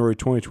 nights. January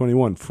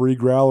 2021, free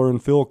growler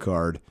and fill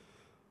card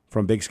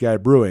from Big Sky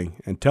Brewing.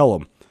 And tell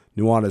them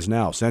Nuanez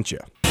Now sent you.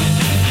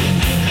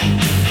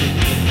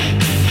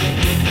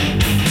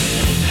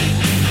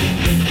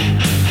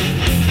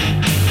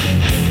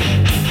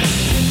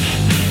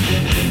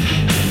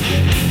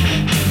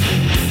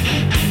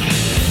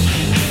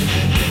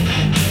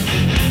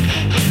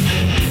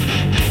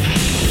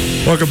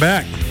 Welcome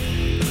back.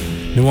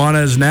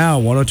 Nuanez Now,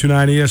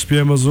 102.9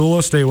 ESPN Missoula,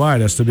 statewide,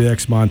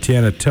 SWX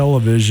Montana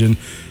Television.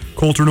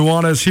 Coulter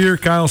Nuanez here,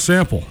 Kyle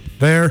Sample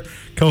there,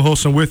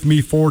 co-hosting with me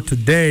for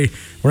today.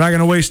 We're not going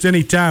to waste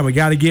any time. We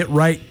got to get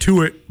right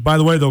to it. By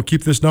the way, though,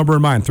 keep this number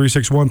in mind,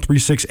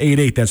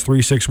 361-3688. That's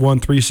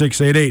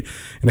 361-3688.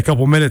 In a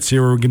couple minutes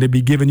here, we're going to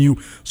be giving you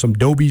some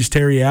Dobie's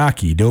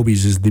teriyaki.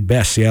 Dobie's is the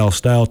best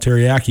Seattle-style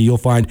teriyaki you'll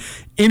find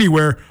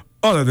anywhere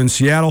other than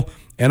Seattle.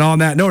 And on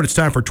that note, it's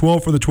time for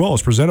 12 for the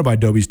 12. Presented by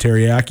Dobie's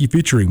Teriyaki,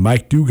 featuring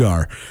Mike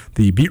Dugar,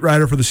 the beat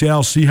writer for the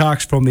Seattle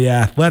Seahawks from The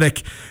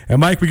Athletic. And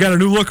Mike, we got a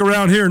new look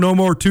around here. No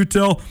more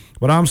Tutel,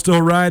 but I'm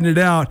still riding it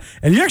out.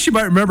 And you actually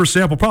might remember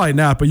Sample, probably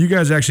not, but you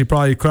guys actually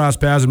probably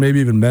crossed paths and maybe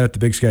even met at the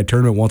Big Sky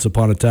Tournament once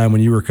upon a time when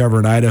you were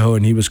covering Idaho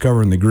and he was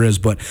covering the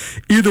Grizz. But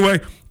either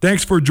way,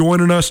 thanks for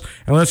joining us,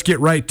 and let's get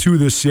right to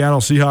this Seattle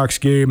Seahawks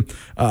game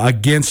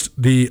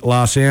against the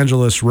Los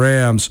Angeles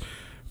Rams.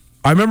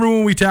 I remember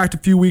when we talked a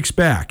few weeks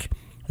back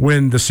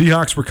when the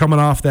Seahawks were coming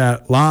off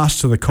that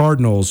loss to the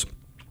Cardinals.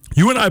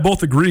 You and I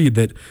both agreed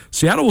that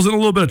Seattle was in a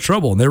little bit of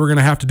trouble, and they were going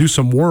to have to do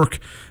some work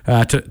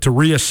to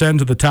reascend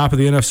to the top of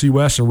the NFC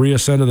West and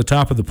reascend to the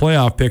top of the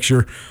playoff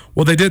picture.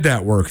 Well, they did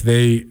that work.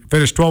 They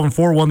finished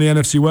 12-4, won the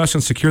NFC West,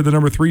 and secured the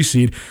number 3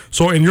 seed.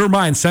 So in your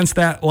mind, since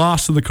that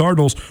loss to the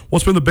Cardinals,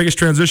 what's been the biggest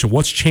transition?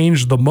 What's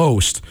changed the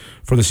most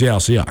for the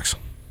Seattle Seahawks?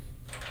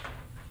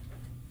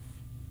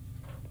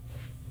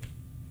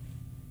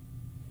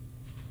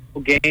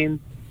 Game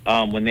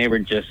when they were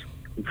just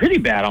pretty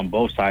bad on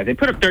both sides. They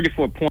put up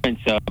 34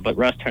 points, but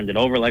Russ turned it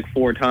over like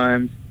 4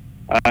 times.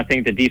 I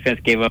think the defense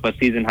gave up a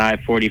season-high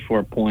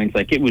 44 points.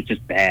 Like, it was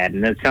just bad.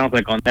 And it sounds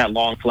like on that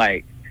long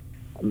flight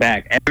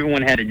back,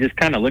 everyone had to just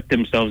kind of look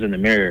themselves in the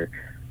mirror.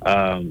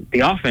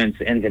 The offense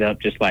ended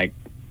up just, like,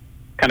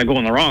 kind of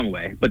going the wrong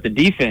way. But the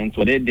defense,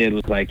 what it did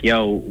was like,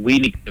 yo, we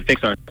need to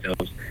fix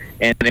ourselves.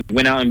 And they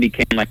went out and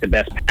became, like, the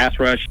best pass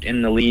rush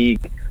in the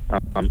league. I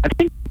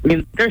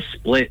mean, their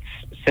splits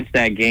since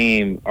that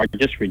game are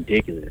just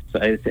ridiculous. So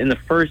it's in the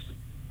first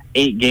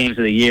 8 games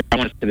of the year, I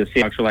want to say the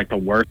Seahawks were like the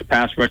worst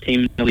pass rush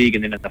team in the league,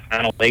 and then in the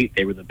final 8,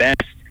 they were the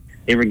best.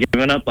 They were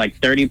giving up like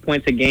 30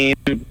 points a game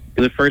through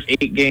the first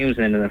 8 games,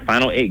 and in the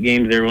final 8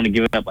 games, they were only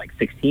giving up like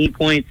 16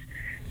 points.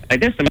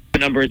 Like, there's some other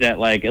numbers that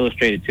like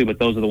illustrated too, but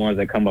those are the ones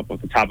that come up off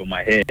the top of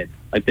my head.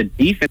 Like, the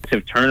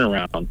defensive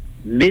turnaround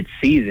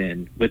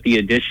mid-season with the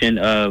addition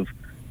of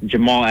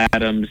Jamal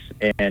Adams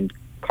and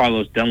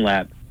Carlos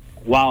Dunlap,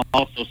 while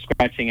also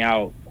scratching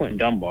out Quentin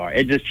Dunbar.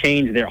 It just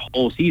changed their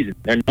whole season.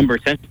 Their numbers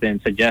since then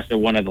suggest they're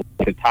one of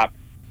the top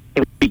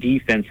 3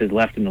 defenses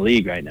left in the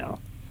league right now.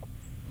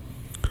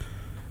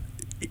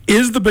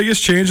 Is the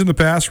biggest change in the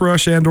pass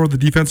rush and or the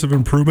defensive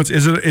improvements,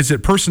 is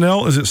it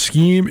personnel, is it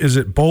scheme, is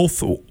it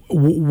both?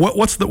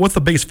 What's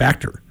the biggest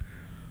factor?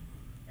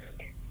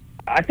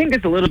 I think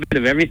it's a little bit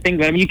of everything,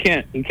 but I mean, you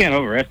can't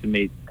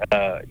overestimate,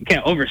 you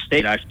can't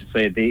overstate, I should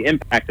say, the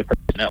impact of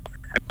personnel.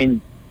 I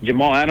mean,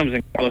 Jamal Adams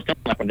and Carlos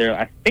Dunlap are there.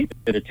 I think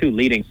they're the 2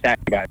 leading sack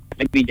guys.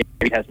 Maybe Jay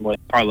Reed has more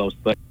than Carlos,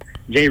 but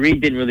Jay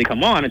Reed didn't really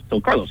come on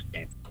until Carlos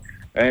came.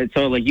 Right?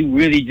 So, like, you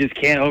really just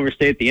can't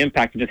overstate the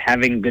impact of just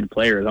having good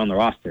players on the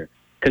roster,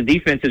 because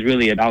defense is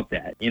really about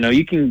that. You know,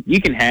 you can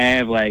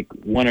have like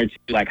 1 or 2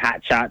 like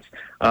hot shots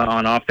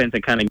on offense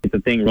that kind of get the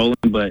thing rolling,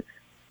 but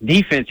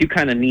defense, you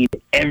kind of need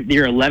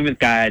your 11th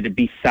guy to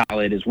be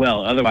solid as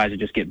well. Otherwise, you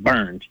just get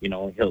burned. You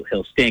know,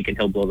 he'll stink and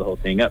he'll blow the whole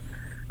thing up.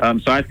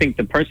 So I think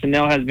the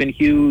personnel has been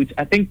huge.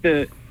 I think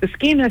the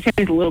scheme has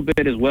changed a little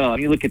bit as well. I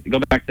mean, go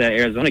back to that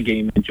Arizona game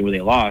you mentioned where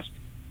they lost.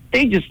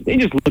 They just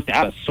looked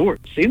out of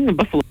sorts. Even the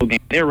Buffalo game,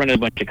 they were running a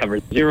bunch of cover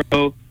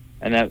 0,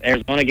 and that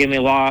Arizona game they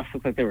lost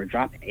looked like they were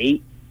dropping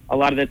 8 a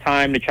lot of the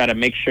time to try to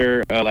make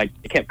sure like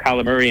they kept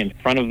Kyler Murray in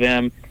front of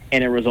them,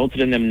 and it resulted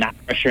in them not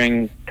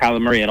pressuring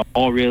Kyler Murray at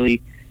all,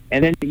 really.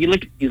 And then you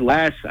look at these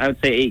last, I would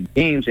say, 8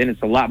 games, and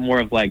it's a lot more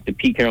of like the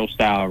Pete Carroll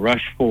style,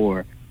 rush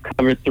 4,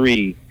 cover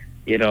 3.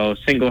 You know,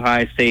 single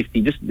high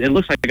safety. Just, it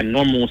looks like a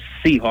normal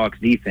Seahawks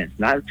defense.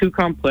 Not too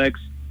complex,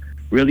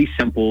 really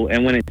simple.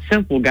 And when it's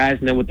simple,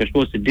 guys know what they're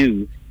supposed to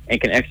do and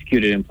can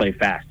execute it and play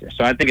faster.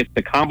 So I think it's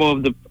the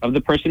combo of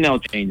the personnel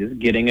changes,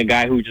 getting a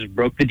guy who just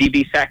broke the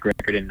DB sack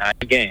record in 9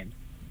 games,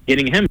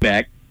 getting him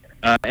back,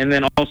 and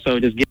then also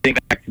just getting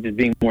back to just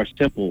being more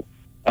simple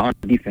on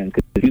defense.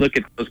 Because if you look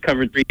at those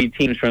cover 3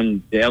 teams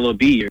from the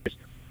LOB years,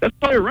 that's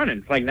all they're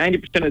running like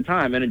 90% of the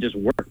time, and it just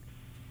worked.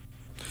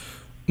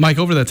 Mike,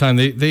 over that time,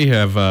 they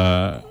have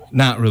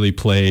not really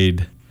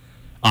played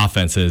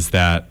offenses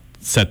that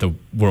set the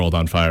world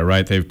on fire,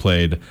 right? They've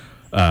played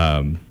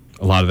a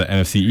lot of the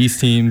NFC East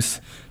teams.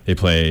 They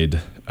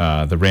played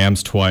the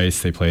Rams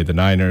twice. They played the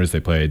Niners. They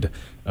played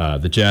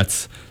the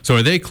Jets. So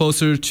are they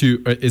closer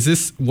to – is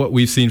this what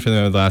we've seen from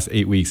them the last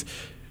 8 weeks?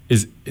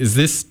 Is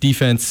this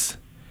defense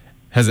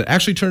 – has it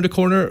actually turned a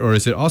corner, or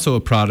is it also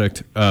a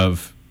product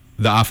of –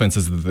 the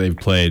offenses that they've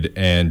played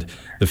and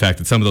the fact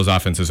that some of those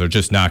offenses are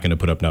just not going to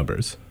put up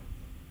numbers?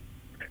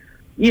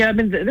 Yeah, I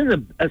mean, there's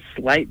a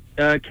slight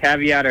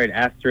caveat or an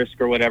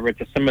asterisk or whatever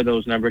to some of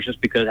those numbers, just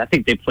because I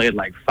think they played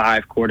like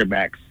 5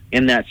 quarterbacks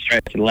in that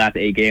stretch of the last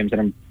 8 games that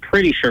I'm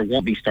pretty sure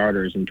won't be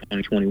starters in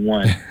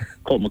 2021.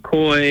 Colt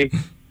McCoy,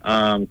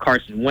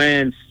 Carson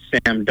Wentz,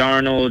 Sam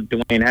Darnold,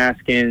 Dwayne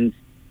Haskins.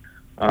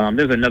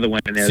 There's another one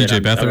in there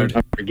CJ Beathard.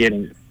 I'm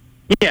forgetting.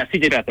 Yeah,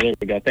 CJ Beathard. There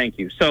we go. Thank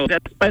you. So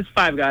that's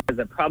 5 guys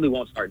that probably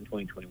won't start in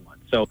 2021.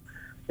 So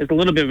there's a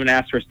little bit of an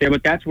asterisk there,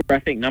 but that's where I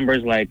think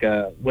numbers like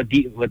what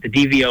the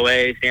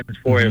DVOA stands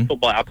for,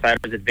 Football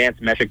Outsiders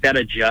Advanced Metric, that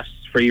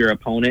adjusts for your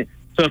opponent.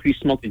 So if you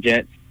smoke the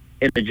Jets,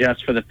 it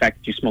adjusts for the fact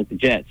that you smoked the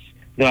Jets.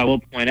 Though I will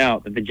point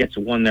out that the Jets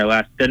won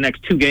their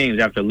next 2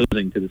 games after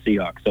losing to the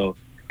Seahawks. So,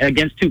 and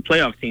against 2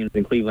 playoff teams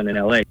in Cleveland and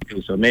LA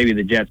too. So maybe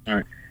the Jets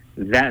aren't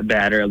that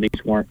bad, or at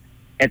least weren't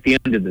at the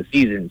end of the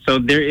season. So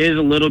there is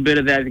a little bit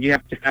of that you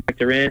have to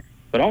factor in.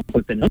 But also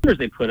with the numbers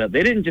they put up,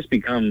 they didn't just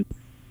become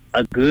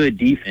a good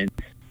defense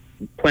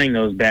playing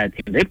those bad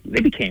teams.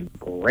 They became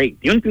great.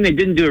 The only thing they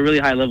didn't do at a really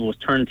high level was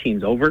turn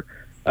teams over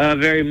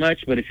very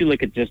much. But if you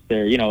look at just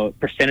their,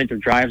 percentage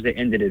of drives that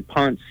ended in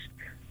punts,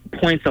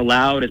 points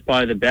allowed is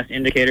probably the best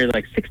indicator.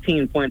 Like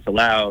 16 points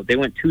allowed. They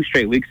went 2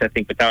 straight weeks, I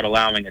think, without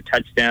allowing a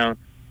touchdown,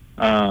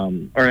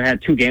 or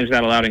had 2 games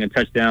without allowing a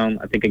touchdown,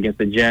 I think, against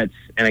the Jets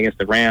and against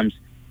the Rams.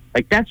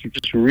 Like, that's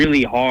just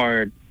really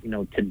hard,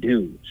 to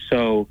do.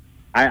 So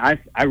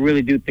I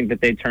really do think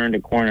that they turned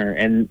a corner.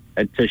 And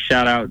to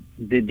shout out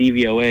the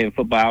DVOA and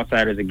Football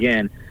Outsiders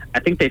again, I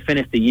think they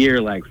finished the year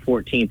like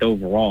 14th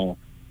overall,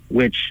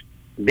 which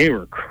they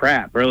were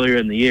crap earlier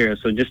in the year.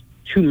 So just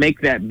to make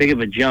that big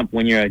of a jump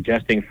when you're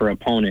adjusting for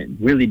opponent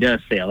really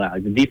does say a lot.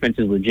 Like, the defense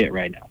is legit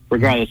right now,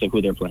 regardless of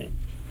who they're playing.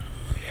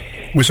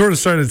 We sort of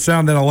started to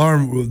sound that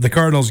alarm with the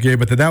Cardinals game,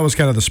 but that was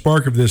kind of the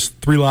spark of this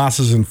 3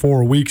 losses in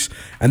 4 weeks,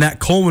 and that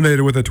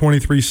culminated with a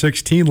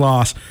 23-16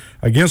 loss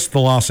against the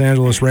Los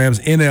Angeles Rams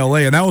in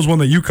L.A., and that was one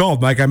that you called,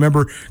 Mike. I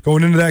remember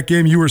going into that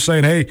game, you were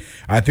saying, hey,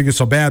 I think it's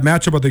a bad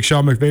matchup. I think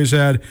Sean McVay's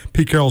had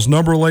Pete Carroll's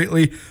number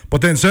lately,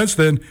 but then since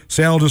then,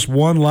 Seattle just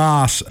 1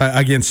 loss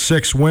against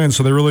 6 wins,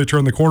 so they really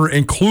turned the corner,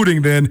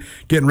 including then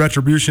getting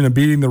retribution and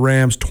beating the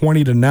Rams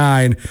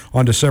 20-9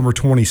 on December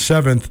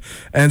 27th,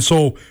 and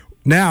so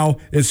now,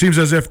 it seems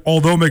as if,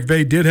 although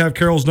McVay did have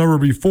Carroll's number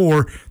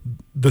before,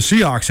 the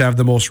Seahawks have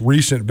the most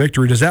recent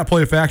victory. Does that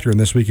play a factor in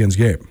this weekend's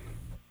game?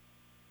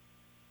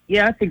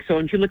 Yeah, I think so.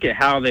 And if you look at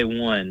how they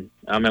won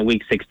in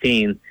Week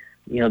 16,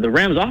 the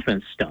Rams'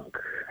 offense stunk.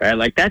 Right?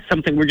 Like, that's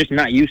something we're just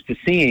not used to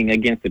seeing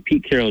against the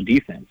Pete Carroll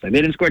defense. Like, they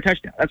didn't score a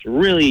touchdown. That's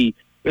really,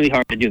 really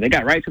hard to do. They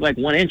got right to like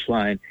 1-inch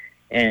line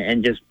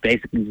and just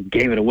basically just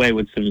gave it away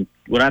with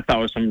what I thought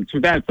was some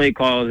bad play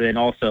calls and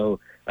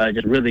also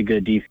just really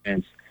good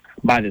defense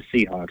by the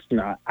Seahawks.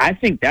 I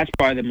think that's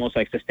probably the most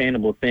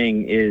sustainable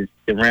thing is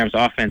the Rams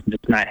offense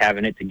just not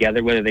having it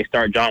together, whether they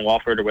start John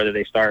Wolford or whether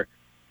they start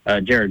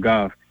Jared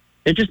Goff.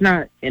 They're just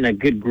not in a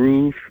good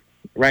groove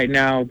right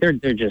now. They're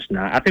just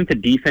not. I think the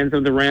defense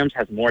of the Rams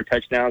has more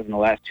touchdowns in the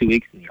last 2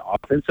 weeks than the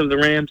offense of the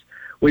Rams,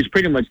 which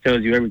pretty much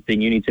tells you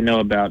everything you need to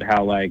know about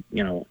how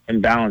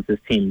imbalanced this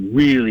team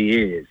really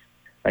is.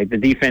 Like, the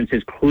defense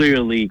is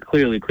clearly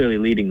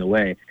leading the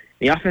way.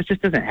 The offense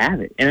just doesn't have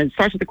it. And it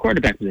starts with the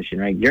quarterback position,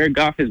 right? Jared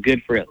Goff is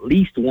good for at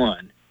least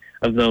one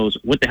of those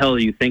what the hell are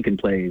you thinking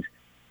plays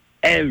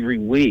every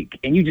week.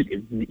 And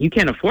you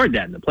can't afford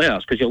that in the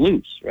playoffs because you'll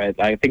lose, right?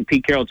 I think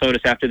Pete Carroll told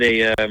us after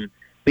they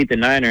beat the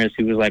Niners,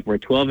 he was like, we're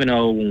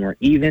 12-0 when we're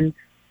even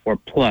or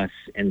plus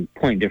in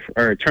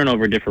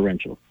turnover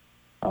differential.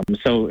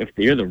 So if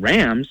you're the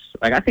Rams,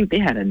 I think they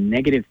had a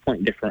negative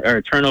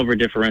turnover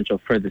differential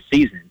for the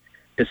season,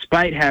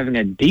 despite having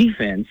a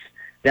defense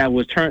that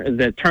was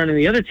turning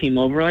the other team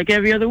over like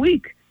every other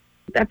week.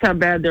 That's how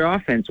bad their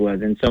offense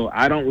was. And so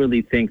I don't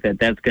really think that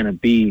that's going to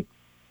be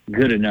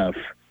good enough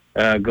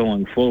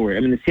going forward. I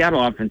mean, the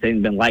Seattle offense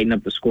ain't been lighting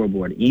up the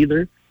scoreboard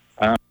either.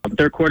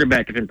 Their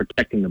quarterback has been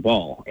protecting the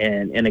ball.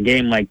 And in a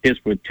game like this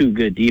with 2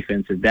 good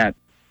defenses, that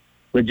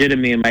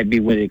legitimately might be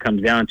what it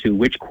comes down to,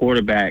 which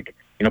quarterback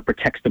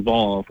protects the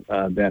ball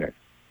better.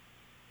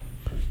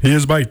 He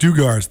is Mike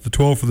Dugars, the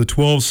 12 for the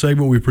 12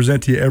 segment we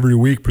present to you every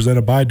week,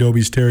 presented by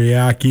Dobie's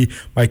Teriyaki.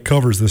 Mike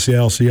covers the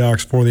Seattle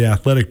Seahawks for The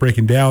Athletic,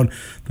 breaking down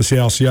the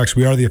Seattle Seahawks.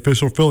 We are the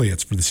official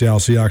affiliates for the Seattle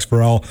Seahawks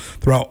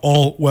throughout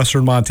all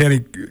Western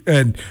Montana.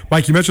 And,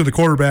 Mike, you mentioned the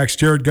quarterbacks,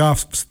 Jared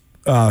Goff's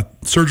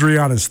surgery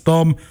on his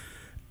thumb.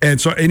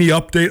 And so any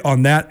update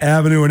on that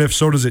avenue? And if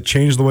so, does it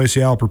change the way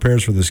Seattle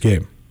prepares for this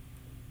game?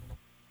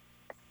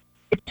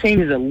 It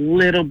changes a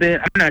little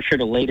bit. I'm not sure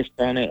the latest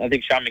on it. I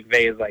think Sean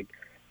McVay is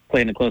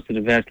playing it close to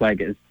the vest,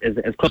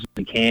 as close as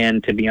he can,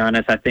 to be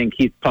honest. I think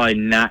he's probably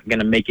not going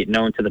to make it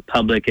known to the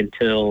public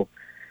until,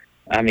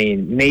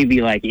 maybe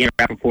Ian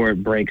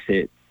Rappaport breaks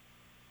it,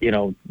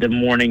 the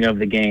morning of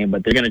the game,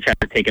 but they're going to try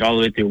to take it all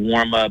the way through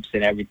warm-ups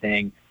and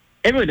everything.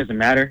 It really doesn't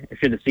matter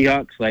if you're the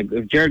Seahawks.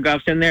 If Jared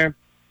Goff's in there,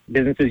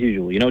 business as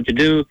usual. You know what to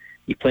do.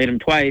 You played him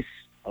twice.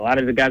 A lot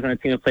of the guys on the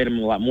team have played him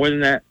a lot more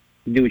than that.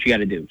 You do what you got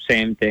to do.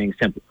 Same thing,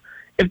 simple.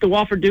 If the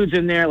Wolford dude's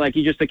in there,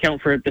 you just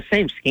account for the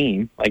same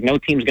scheme. No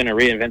team's going to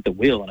reinvent the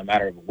wheel in a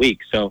matter of a week.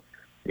 So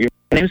you're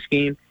the same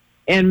scheme,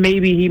 and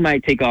maybe he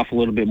might take off a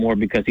little bit more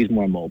because he's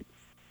more mobile.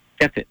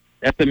 That's it.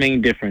 That's the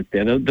main difference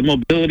there. The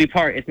mobility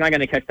part, it's not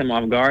going to catch them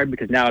off guard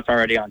because now it's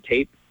already on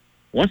tape.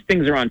 Once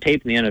things are on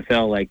tape in the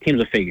NFL, teams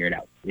will figure it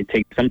out. It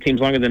takes some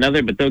teams longer than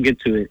others, but they'll get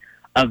to it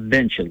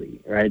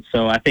eventually, right?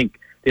 So I think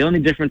the only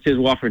difference is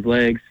Wolford's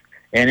legs,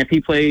 and if he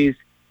plays,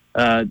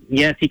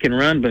 yes, he can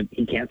run, but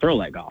he can't throw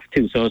like Goff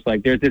too. So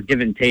it's there's this give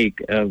and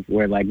take of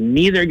where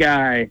neither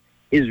guy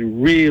is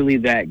really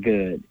that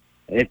good.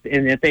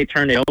 If they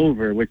turn it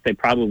over, which they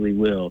probably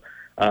will,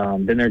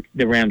 then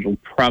the Rams will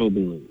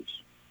probably lose.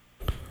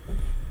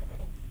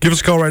 Give us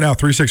a call right now,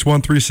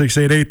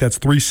 361-3688. That's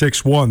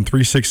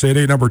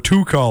 361-3688. Number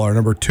 2 caller.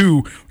 Number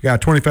 2, we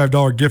got a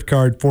 $25 gift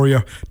card for you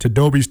to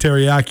Dobie's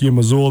Teriyaki in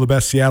Missoula, the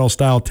best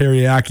Seattle-style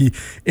teriyaki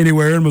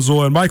anywhere in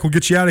Missoula. And Mike, we'll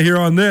get you out of here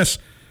on this.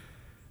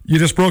 You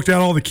just broke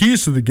down all the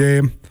keys to the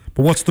game,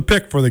 but what's the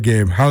pick for the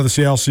game? How do the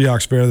Seattle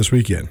Seahawks fare this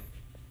weekend?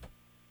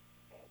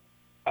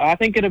 I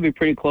think it'll be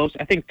pretty close.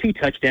 I think 2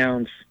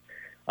 touchdowns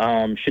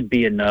should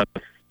be enough,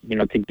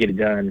 to get it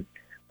done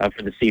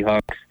for the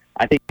Seahawks.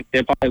 I think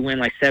they'll probably win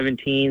like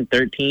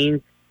 17-13.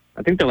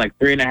 I think they're like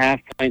 3.5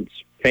 points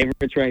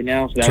favorites right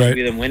now, so that would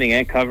be them winning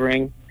and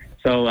covering.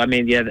 So,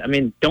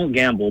 don't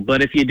gamble.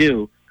 But if you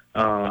do,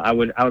 I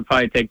would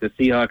probably take the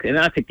Seahawks, and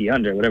I'd take the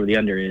under, whatever the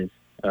under is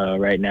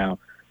right now.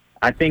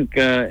 I think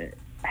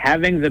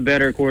having the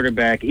better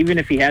quarterback, even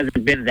if he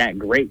hasn't been that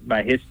great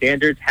by his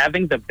standards,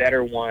 having the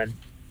better one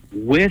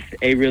with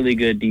a really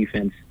good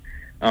defense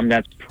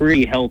that's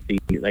pretty healthy.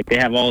 Like, they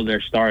have all of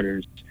their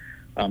starters.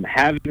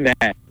 Having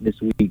that this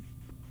week,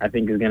 I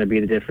think, is going to be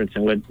the difference.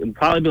 And it'll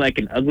probably be like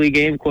an ugly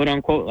game, quote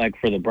unquote, like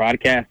for the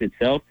broadcast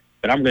itself.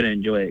 But I'm going to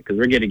enjoy it because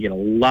we're going to get a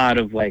lot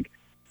of like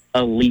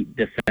elite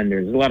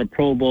defenders, a lot of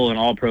Pro Bowl and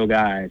All Pro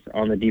guys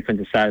on the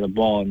defensive side of the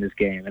ball in this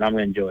game, and I'm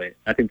going to enjoy it.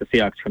 I think the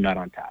Seahawks come out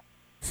on top.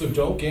 So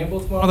don't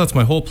gamble tomorrow. Oh, that's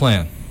my whole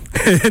plan.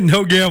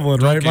 No gambling,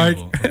 don't right,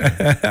 gamble. Mike?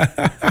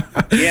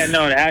 Yeah,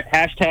 no,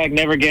 hashtag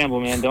never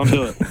gamble, man. Don't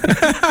do it.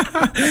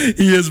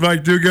 He is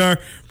Mike Dugar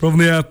from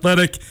The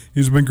Athletic.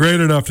 He's been great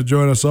enough to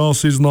join us all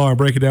season long,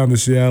 breaking down the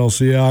Seattle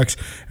Seahawks.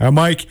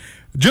 Mike,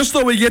 just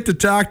so we get to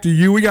talk to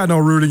you, we got no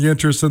rooting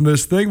interest in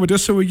this thing, but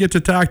just so we get to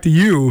talk to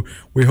you,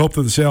 we hope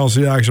that the Seattle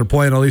Seahawks are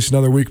playing at least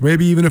another week.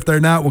 Maybe even if they're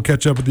not, we'll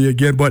catch up with you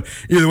again. But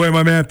either way,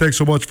 my man, thanks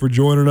so much for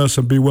joining us,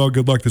 and be well.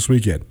 Good luck this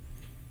weekend.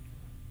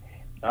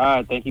 All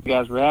right, thank you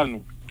guys for having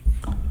me.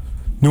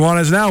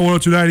 Nuanez Now,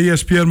 102.9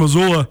 ESPN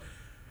Missoula.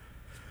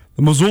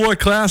 The Missoula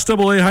Class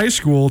AA high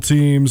school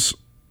teams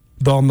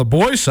on the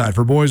boys' side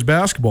for boys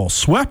basketball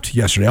swept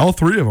yesterday, all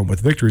 3 of them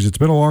with victories. It's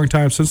been a long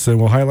time since then.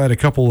 We'll highlight a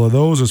couple of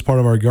those as part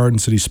of our Garden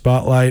City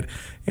Spotlight.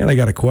 And I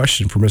got a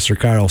question for Mr.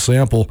 Kyle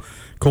Sample.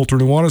 Colter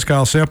Nuanez,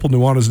 Kyle Sample,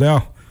 Nuanez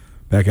Now.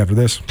 Back after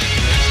this.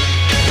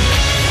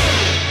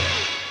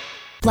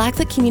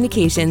 Blackfoot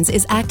Communications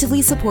is actively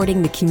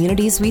supporting the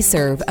communities we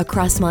serve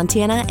across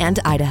Montana and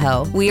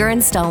Idaho. We are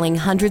installing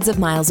hundreds of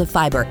miles of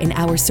fiber in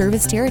our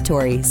service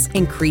territories,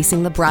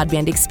 increasing the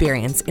broadband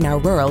experience in our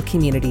rural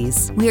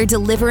communities. We are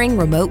delivering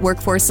remote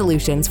workforce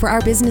solutions for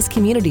our business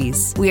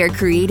communities. We are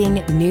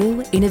creating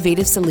new,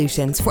 innovative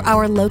solutions for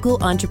our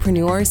local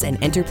entrepreneurs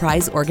and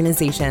enterprise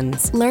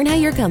organizations. Learn how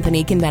your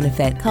company can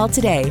benefit. Call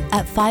today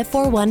at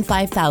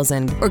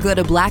 541-5000 or go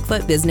to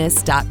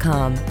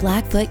blackfootbusiness.com.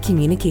 Blackfoot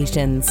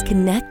Communications.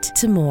 Connect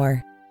to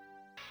more.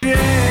 Walk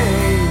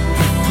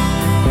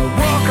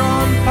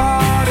on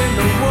part in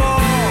the wall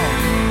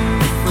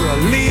for a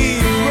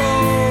lead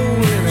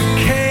role in a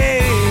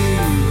cage.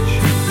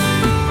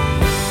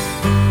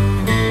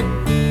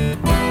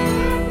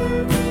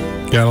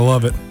 Gotta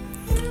love it.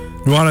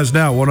 Nuanez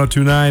Now,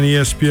 102.9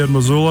 ESPN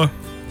Missoula.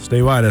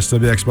 Statewide,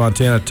 SWX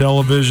Montana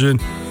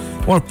Television.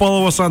 Want to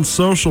follow us on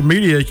social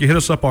media? You can hit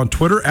us up on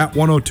Twitter at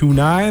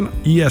 1029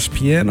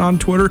 ESPN on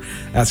Twitter,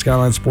 at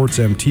Skyline Sports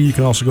MT. You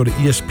can also go to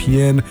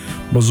ESPN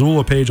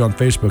Missoula page on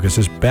Facebook. It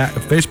says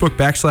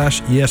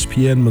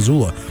Facebook.com/ESPN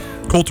Missoula.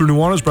 Colter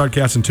Nuanez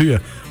broadcasting to you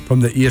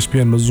from the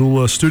ESPN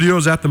Missoula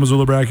studios at the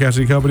Missoula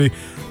Broadcasting Company.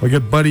 My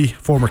good buddy,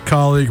 former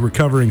colleague,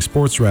 recovering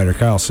sports writer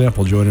Kyle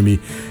Sample joining me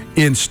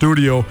in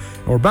studio.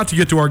 We're about to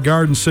get to our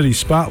Garden City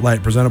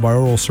Spotlight presented by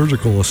Oral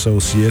Surgical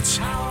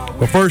Associates.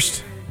 But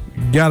first,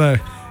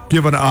 gotta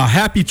give a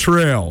happy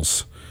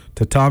trails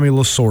to Tommy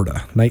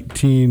Lasorda,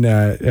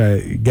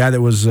 guy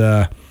that was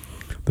the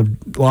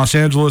Los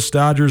Angeles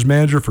Dodgers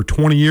manager for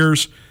 20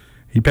 years.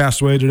 He passed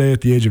away today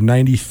at the age of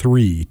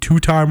 93.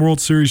 2-time World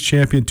Series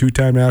champion,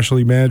 2-time National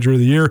League Manager of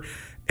the Year,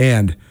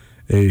 and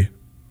a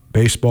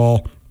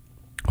baseball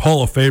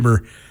Hall of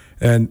Famer.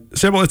 And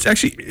Samuel, it's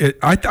actually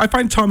I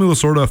find Tommy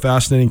Lasorda a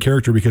fascinating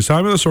character because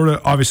Tommy Lasorda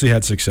obviously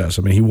had success.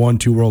 I mean, he won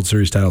 2 World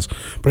Series titles,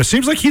 but it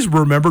seems like he's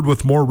remembered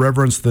with more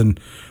reverence than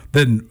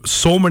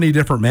so many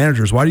different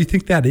managers. Why do you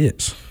think that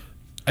is?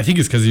 I think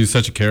it's because he's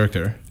such a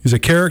character. He's a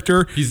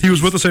character. He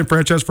was with the same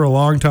franchise for a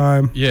long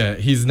time. Yeah,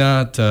 he's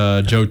not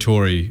Joe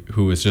Torre,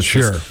 who was just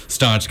this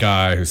staunch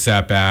guy who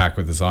sat back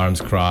with his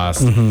arms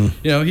crossed. Mm-hmm.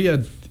 You know,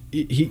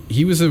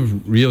 he was a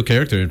real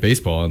character in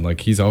baseball, and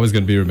like he's always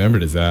going to be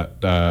remembered as that.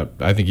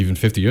 I think even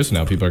 50 years from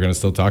now, people are going to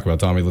still talk about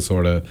Tommy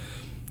Lasorda,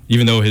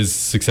 even though his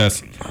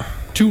success,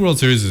 2 World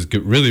Series is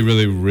good, really,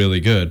 really, really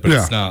good, but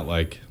it's not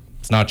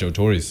Joe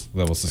Torre's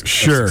level of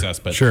success.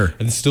 But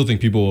I still think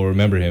people will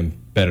remember him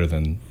better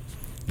than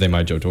they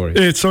might Joe Torre.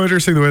 It's so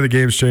interesting the way the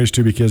game's changed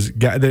too, because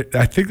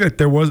I think that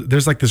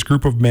there's like this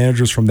group of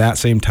managers from that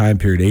same time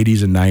period,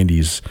 80s and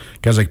 90s,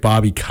 guys like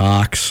Bobby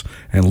Cox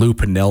and Lou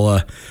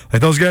Piniella.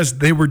 Like those guys,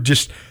 they were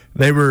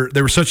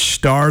such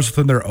stars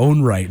within their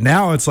own right.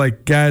 Now it's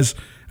like guys.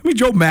 I mean,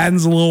 Joe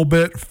Madden's a little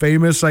bit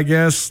famous, I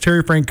guess.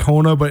 Terry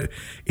Francona, but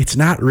it's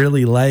not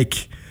really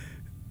like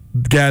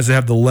guys that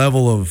have the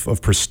level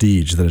of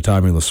prestige that a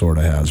Tommy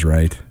Lasorda has,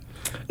 right?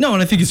 No,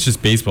 and I think it's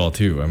just baseball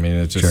too. I mean,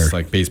 it's just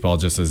like baseball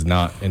just is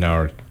not in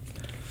our,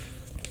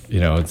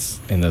 it's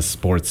in the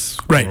sports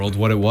world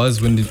what it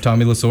was when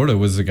Tommy Lasorda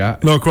was a guy.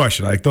 No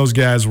question. Like those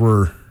guys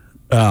were.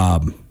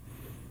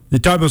 The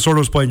Tommy Lasorda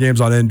was playing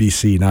games on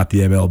NBC, not the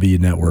MLB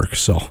network.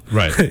 So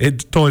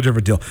it's totally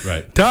different deal.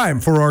 Right. Time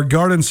for our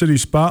Garden City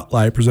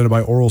Spotlight presented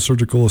by Oral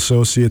Surgical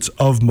Associates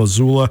of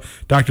Missoula.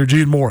 Dr.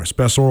 Gene Morris,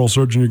 best oral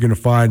surgeon you're going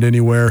to find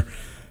anywhere.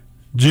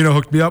 Gino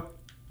hooked me up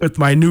with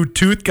my new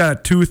tooth, got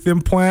a tooth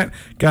implant,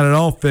 got it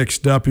all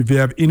fixed up. If you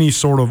have any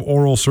sort of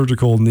oral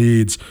surgical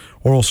needs,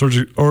 Oral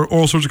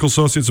Surgical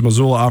Associates of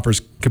Missoula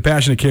offers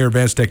compassionate care,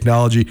 advanced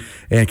technology,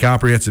 and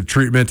comprehensive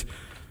treatment.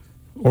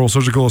 Oral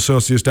Surgical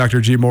Associates Dr.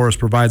 G. Morris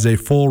provides a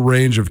full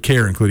range of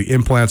care, including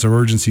implants,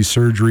 emergency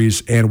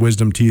surgeries, and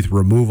wisdom teeth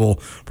removal.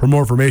 For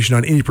more information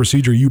on any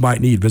procedure you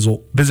might need, visit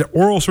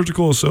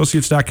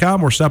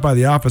oralsurgicalassociates.com or stop by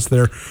the office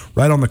there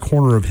right on the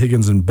corner of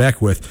Higgins and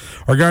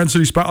Beckwith. Our Garden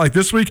City Spotlight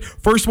this week,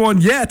 first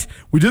one yet.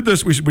 We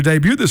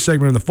debuted this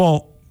segment in the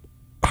fall,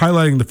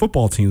 highlighting the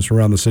football teams from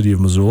around the city of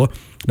Missoula.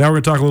 Now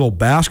we're going to talk a little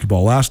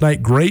basketball. Last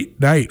night, great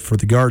night for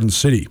the Garden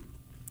City.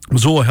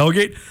 Missoula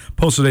Hellgate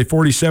posted a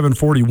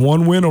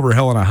 47-41 win over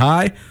Helena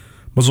High.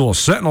 Missoula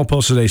Sentinel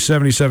posted a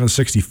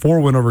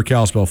 77-64 win over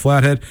Kalispell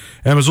Flathead.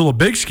 And Missoula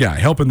Big Sky,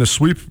 helping the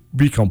sweep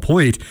be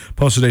complete,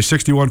 posted a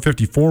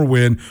 61-54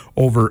 win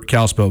over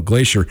Kalispell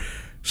Glacier.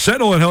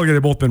 Sentinel and Hellgate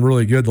have both been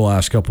really good the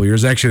last couple of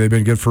years. Actually, they've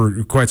been good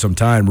for quite some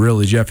time,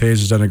 really. Jeff Hayes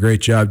has done a great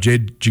job.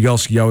 Jade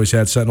Jagelski always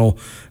had Sentinel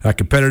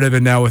competitive,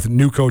 and now with a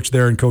new coach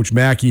there and Coach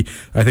Mackey,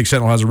 I think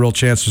Sentinel has a real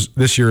chance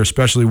this year,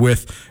 especially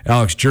with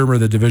Alex Germer,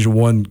 the Division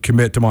I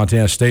commit to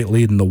Montana State,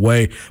 leading the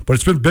way. But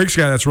it's been Big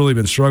Sky that's really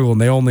been struggling.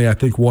 They only, I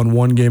think, won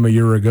one game a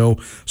year ago.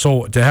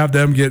 So to have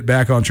them get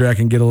back on track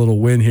and get a little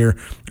win here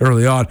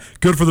early on,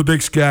 good for the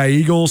Big Sky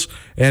Eagles.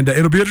 And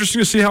it'll be interesting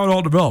to see how it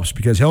all develops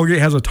because Hellgate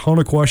has a ton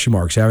of question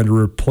marks, having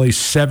to replace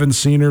 7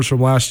 seniors from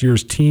last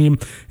year's team,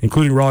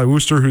 including Raleigh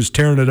Wooster, who's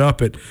tearing it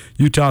up at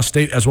Utah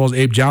State, as well as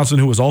Abe Johnson,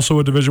 who was also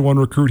a Division I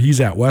recruit.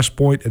 He's at West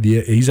Point.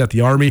 He's at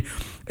the Army.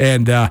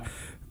 And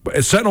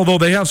Sentinel, though,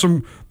 they have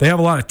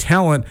a lot of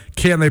talent.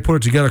 Can they put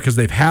it together? Because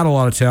they've had a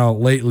lot of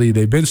talent lately.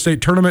 They've been state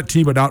tournament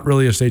team, but not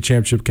really a state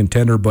championship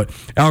contender. But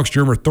Alex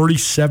Germer,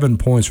 37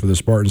 points for the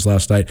Spartans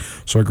last night.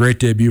 So a great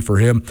debut for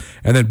him.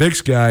 And then Big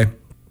Sky,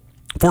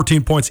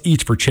 14 points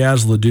each for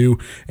Chaz Ledoux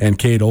and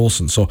Cade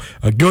Olson. So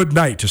a good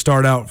night to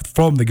start out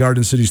from the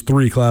Garden City's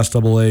 3 Class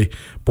AA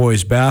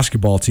boys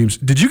basketball teams.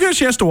 Did you get a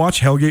chance to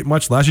watch Hellgate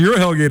much last year? You're a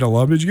Hellgate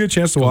alum. Did you get a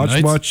chance to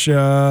watch much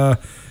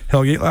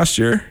Hellgate last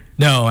year?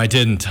 No, I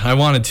didn't. I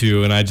wanted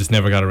to, and I just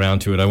never got around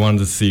to it. I wanted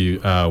to see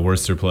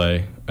Worcester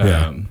play.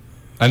 I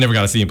never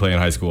got to see him play in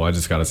high school. I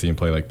just got to see him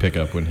play like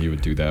pickup when he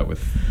would do that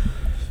with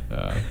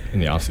in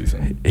the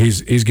offseason.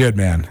 He's good,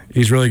 man.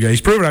 He's really good.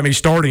 He's proven. I mean, he's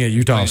starting at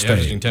Utah State,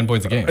 averaging 10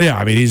 points a game. Yeah,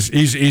 I mean,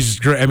 he's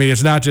great. I mean,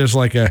 it's not just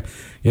like a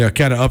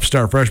kind of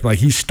upstart freshman. Like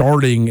he's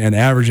starting and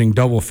averaging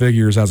double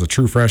figures as a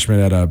true freshman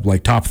at a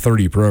top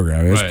 30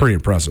 program. It's pretty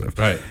impressive.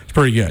 Right, it's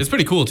pretty good. It's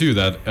pretty cool too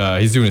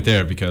that he's doing it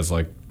there because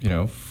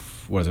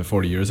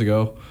 40 years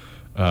ago,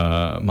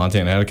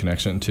 Montana had a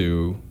connection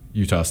to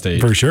Utah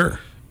State for sure.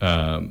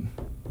 God,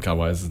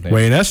 why is his name?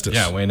 Wayne Estes.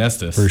 Yeah, Wayne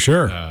Estes for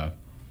sure.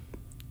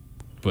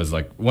 Was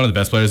one of the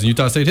best players in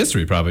Utah State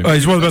history, probably.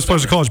 He's one of the best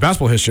players in college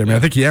basketball history. I mean, I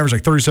think he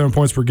averaged 37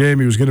 points per game.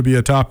 He was going to be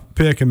a top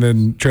pick, and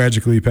then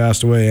tragically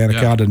passed away.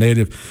 Anaconda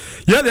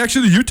native. Yeah,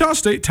 actually, the Utah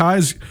State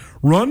ties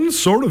run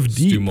sort of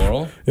deep. Stu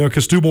Morrill?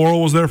 Because Stu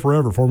Morrill was there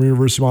forever, former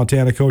University of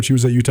Montana coach. He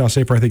was at Utah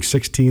State for, I think,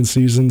 16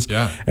 seasons.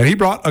 Yeah. And he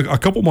brought a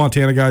couple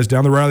Montana guys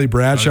down. The Riley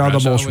Bradshaw,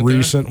 the most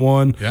recent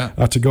one,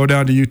 to go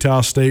down to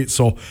Utah State.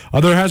 So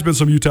there has been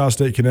some Utah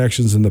State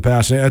connections in the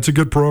past. And it's a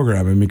good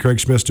program. I mean, Craig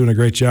Smith's doing a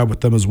great job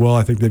with them as well.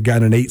 I think they've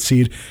gotten an 8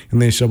 seed in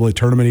the NCAA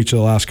tournament each of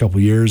the last couple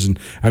of years. And,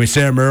 I mean,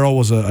 Sam Merrill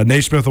was a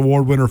Naismith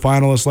Award winner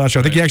finalist last year.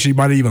 I think he actually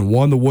might have even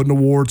won the Wooden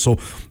Award. So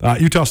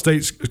Utah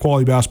State's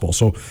quality basketball.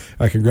 So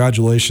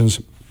congratulations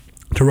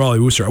to Raleigh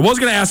Wooster. I was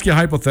going to ask you a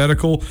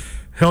hypothetical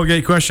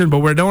Hellgate question, but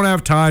we don't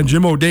have time.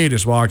 Jim O'Day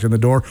just walked in the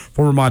door,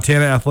 former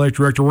Montana athletic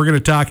director. We're going to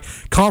talk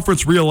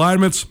conference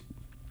realignments.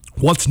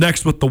 What's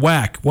next with the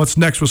WAC? What's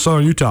next with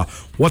Southern Utah?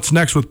 What's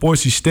next with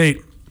Boise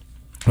State?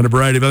 And a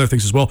variety of other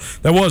things as well.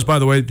 That was, by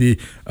the way, the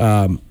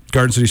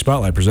Garden City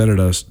Spotlight presented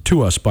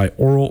to us by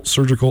Oral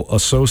Surgical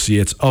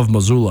Associates of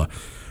Missoula.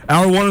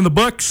 Hour 1 in the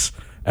books.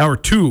 Hour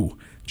 2.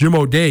 Jim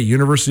O'Day,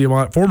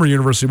 former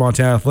University of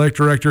Montana athletic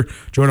director,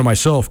 joining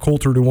myself,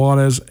 Colter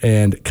Nuanez,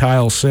 and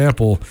Kyle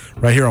Sample,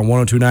 right here on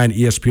 102.9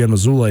 ESPN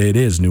Missoula. It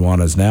is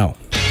Nuanez Now.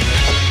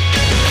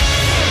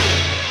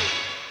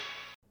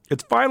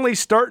 It's finally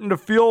starting to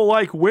feel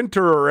like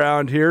winter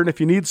around here, and if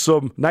you need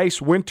some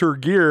nice winter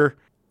gear,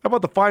 how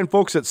about the fine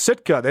folks at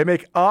Sitka? They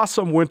make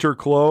awesome winter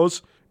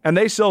clothes, and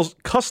they sell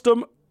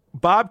custom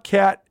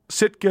Bobcat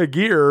Sitka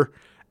gear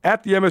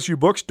at the MSU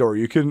Bookstore.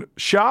 You can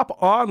shop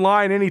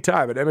online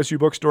anytime at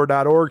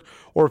msubookstore.org,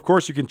 or, of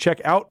course, you can check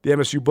out the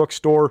MSU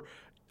Bookstore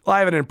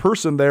live and in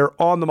person there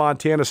on the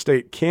Montana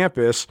State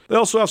campus. They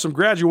also have some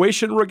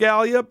graduation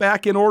regalia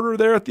back in order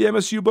there at the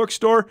MSU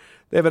Bookstore.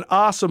 They have an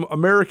awesome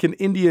American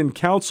Indian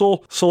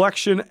Council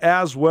selection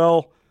as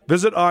well.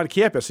 Visit on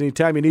campus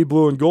anytime you need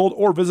blue and gold,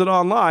 or visit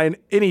online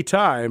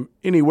anytime,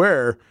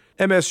 anywhere,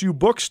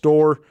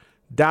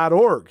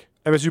 msubookstore.org.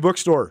 MSU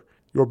Bookstore,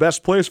 your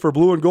best place for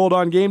blue and gold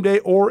on game day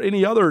or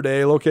any other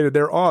day, located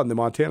there on the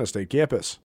Montana State campus.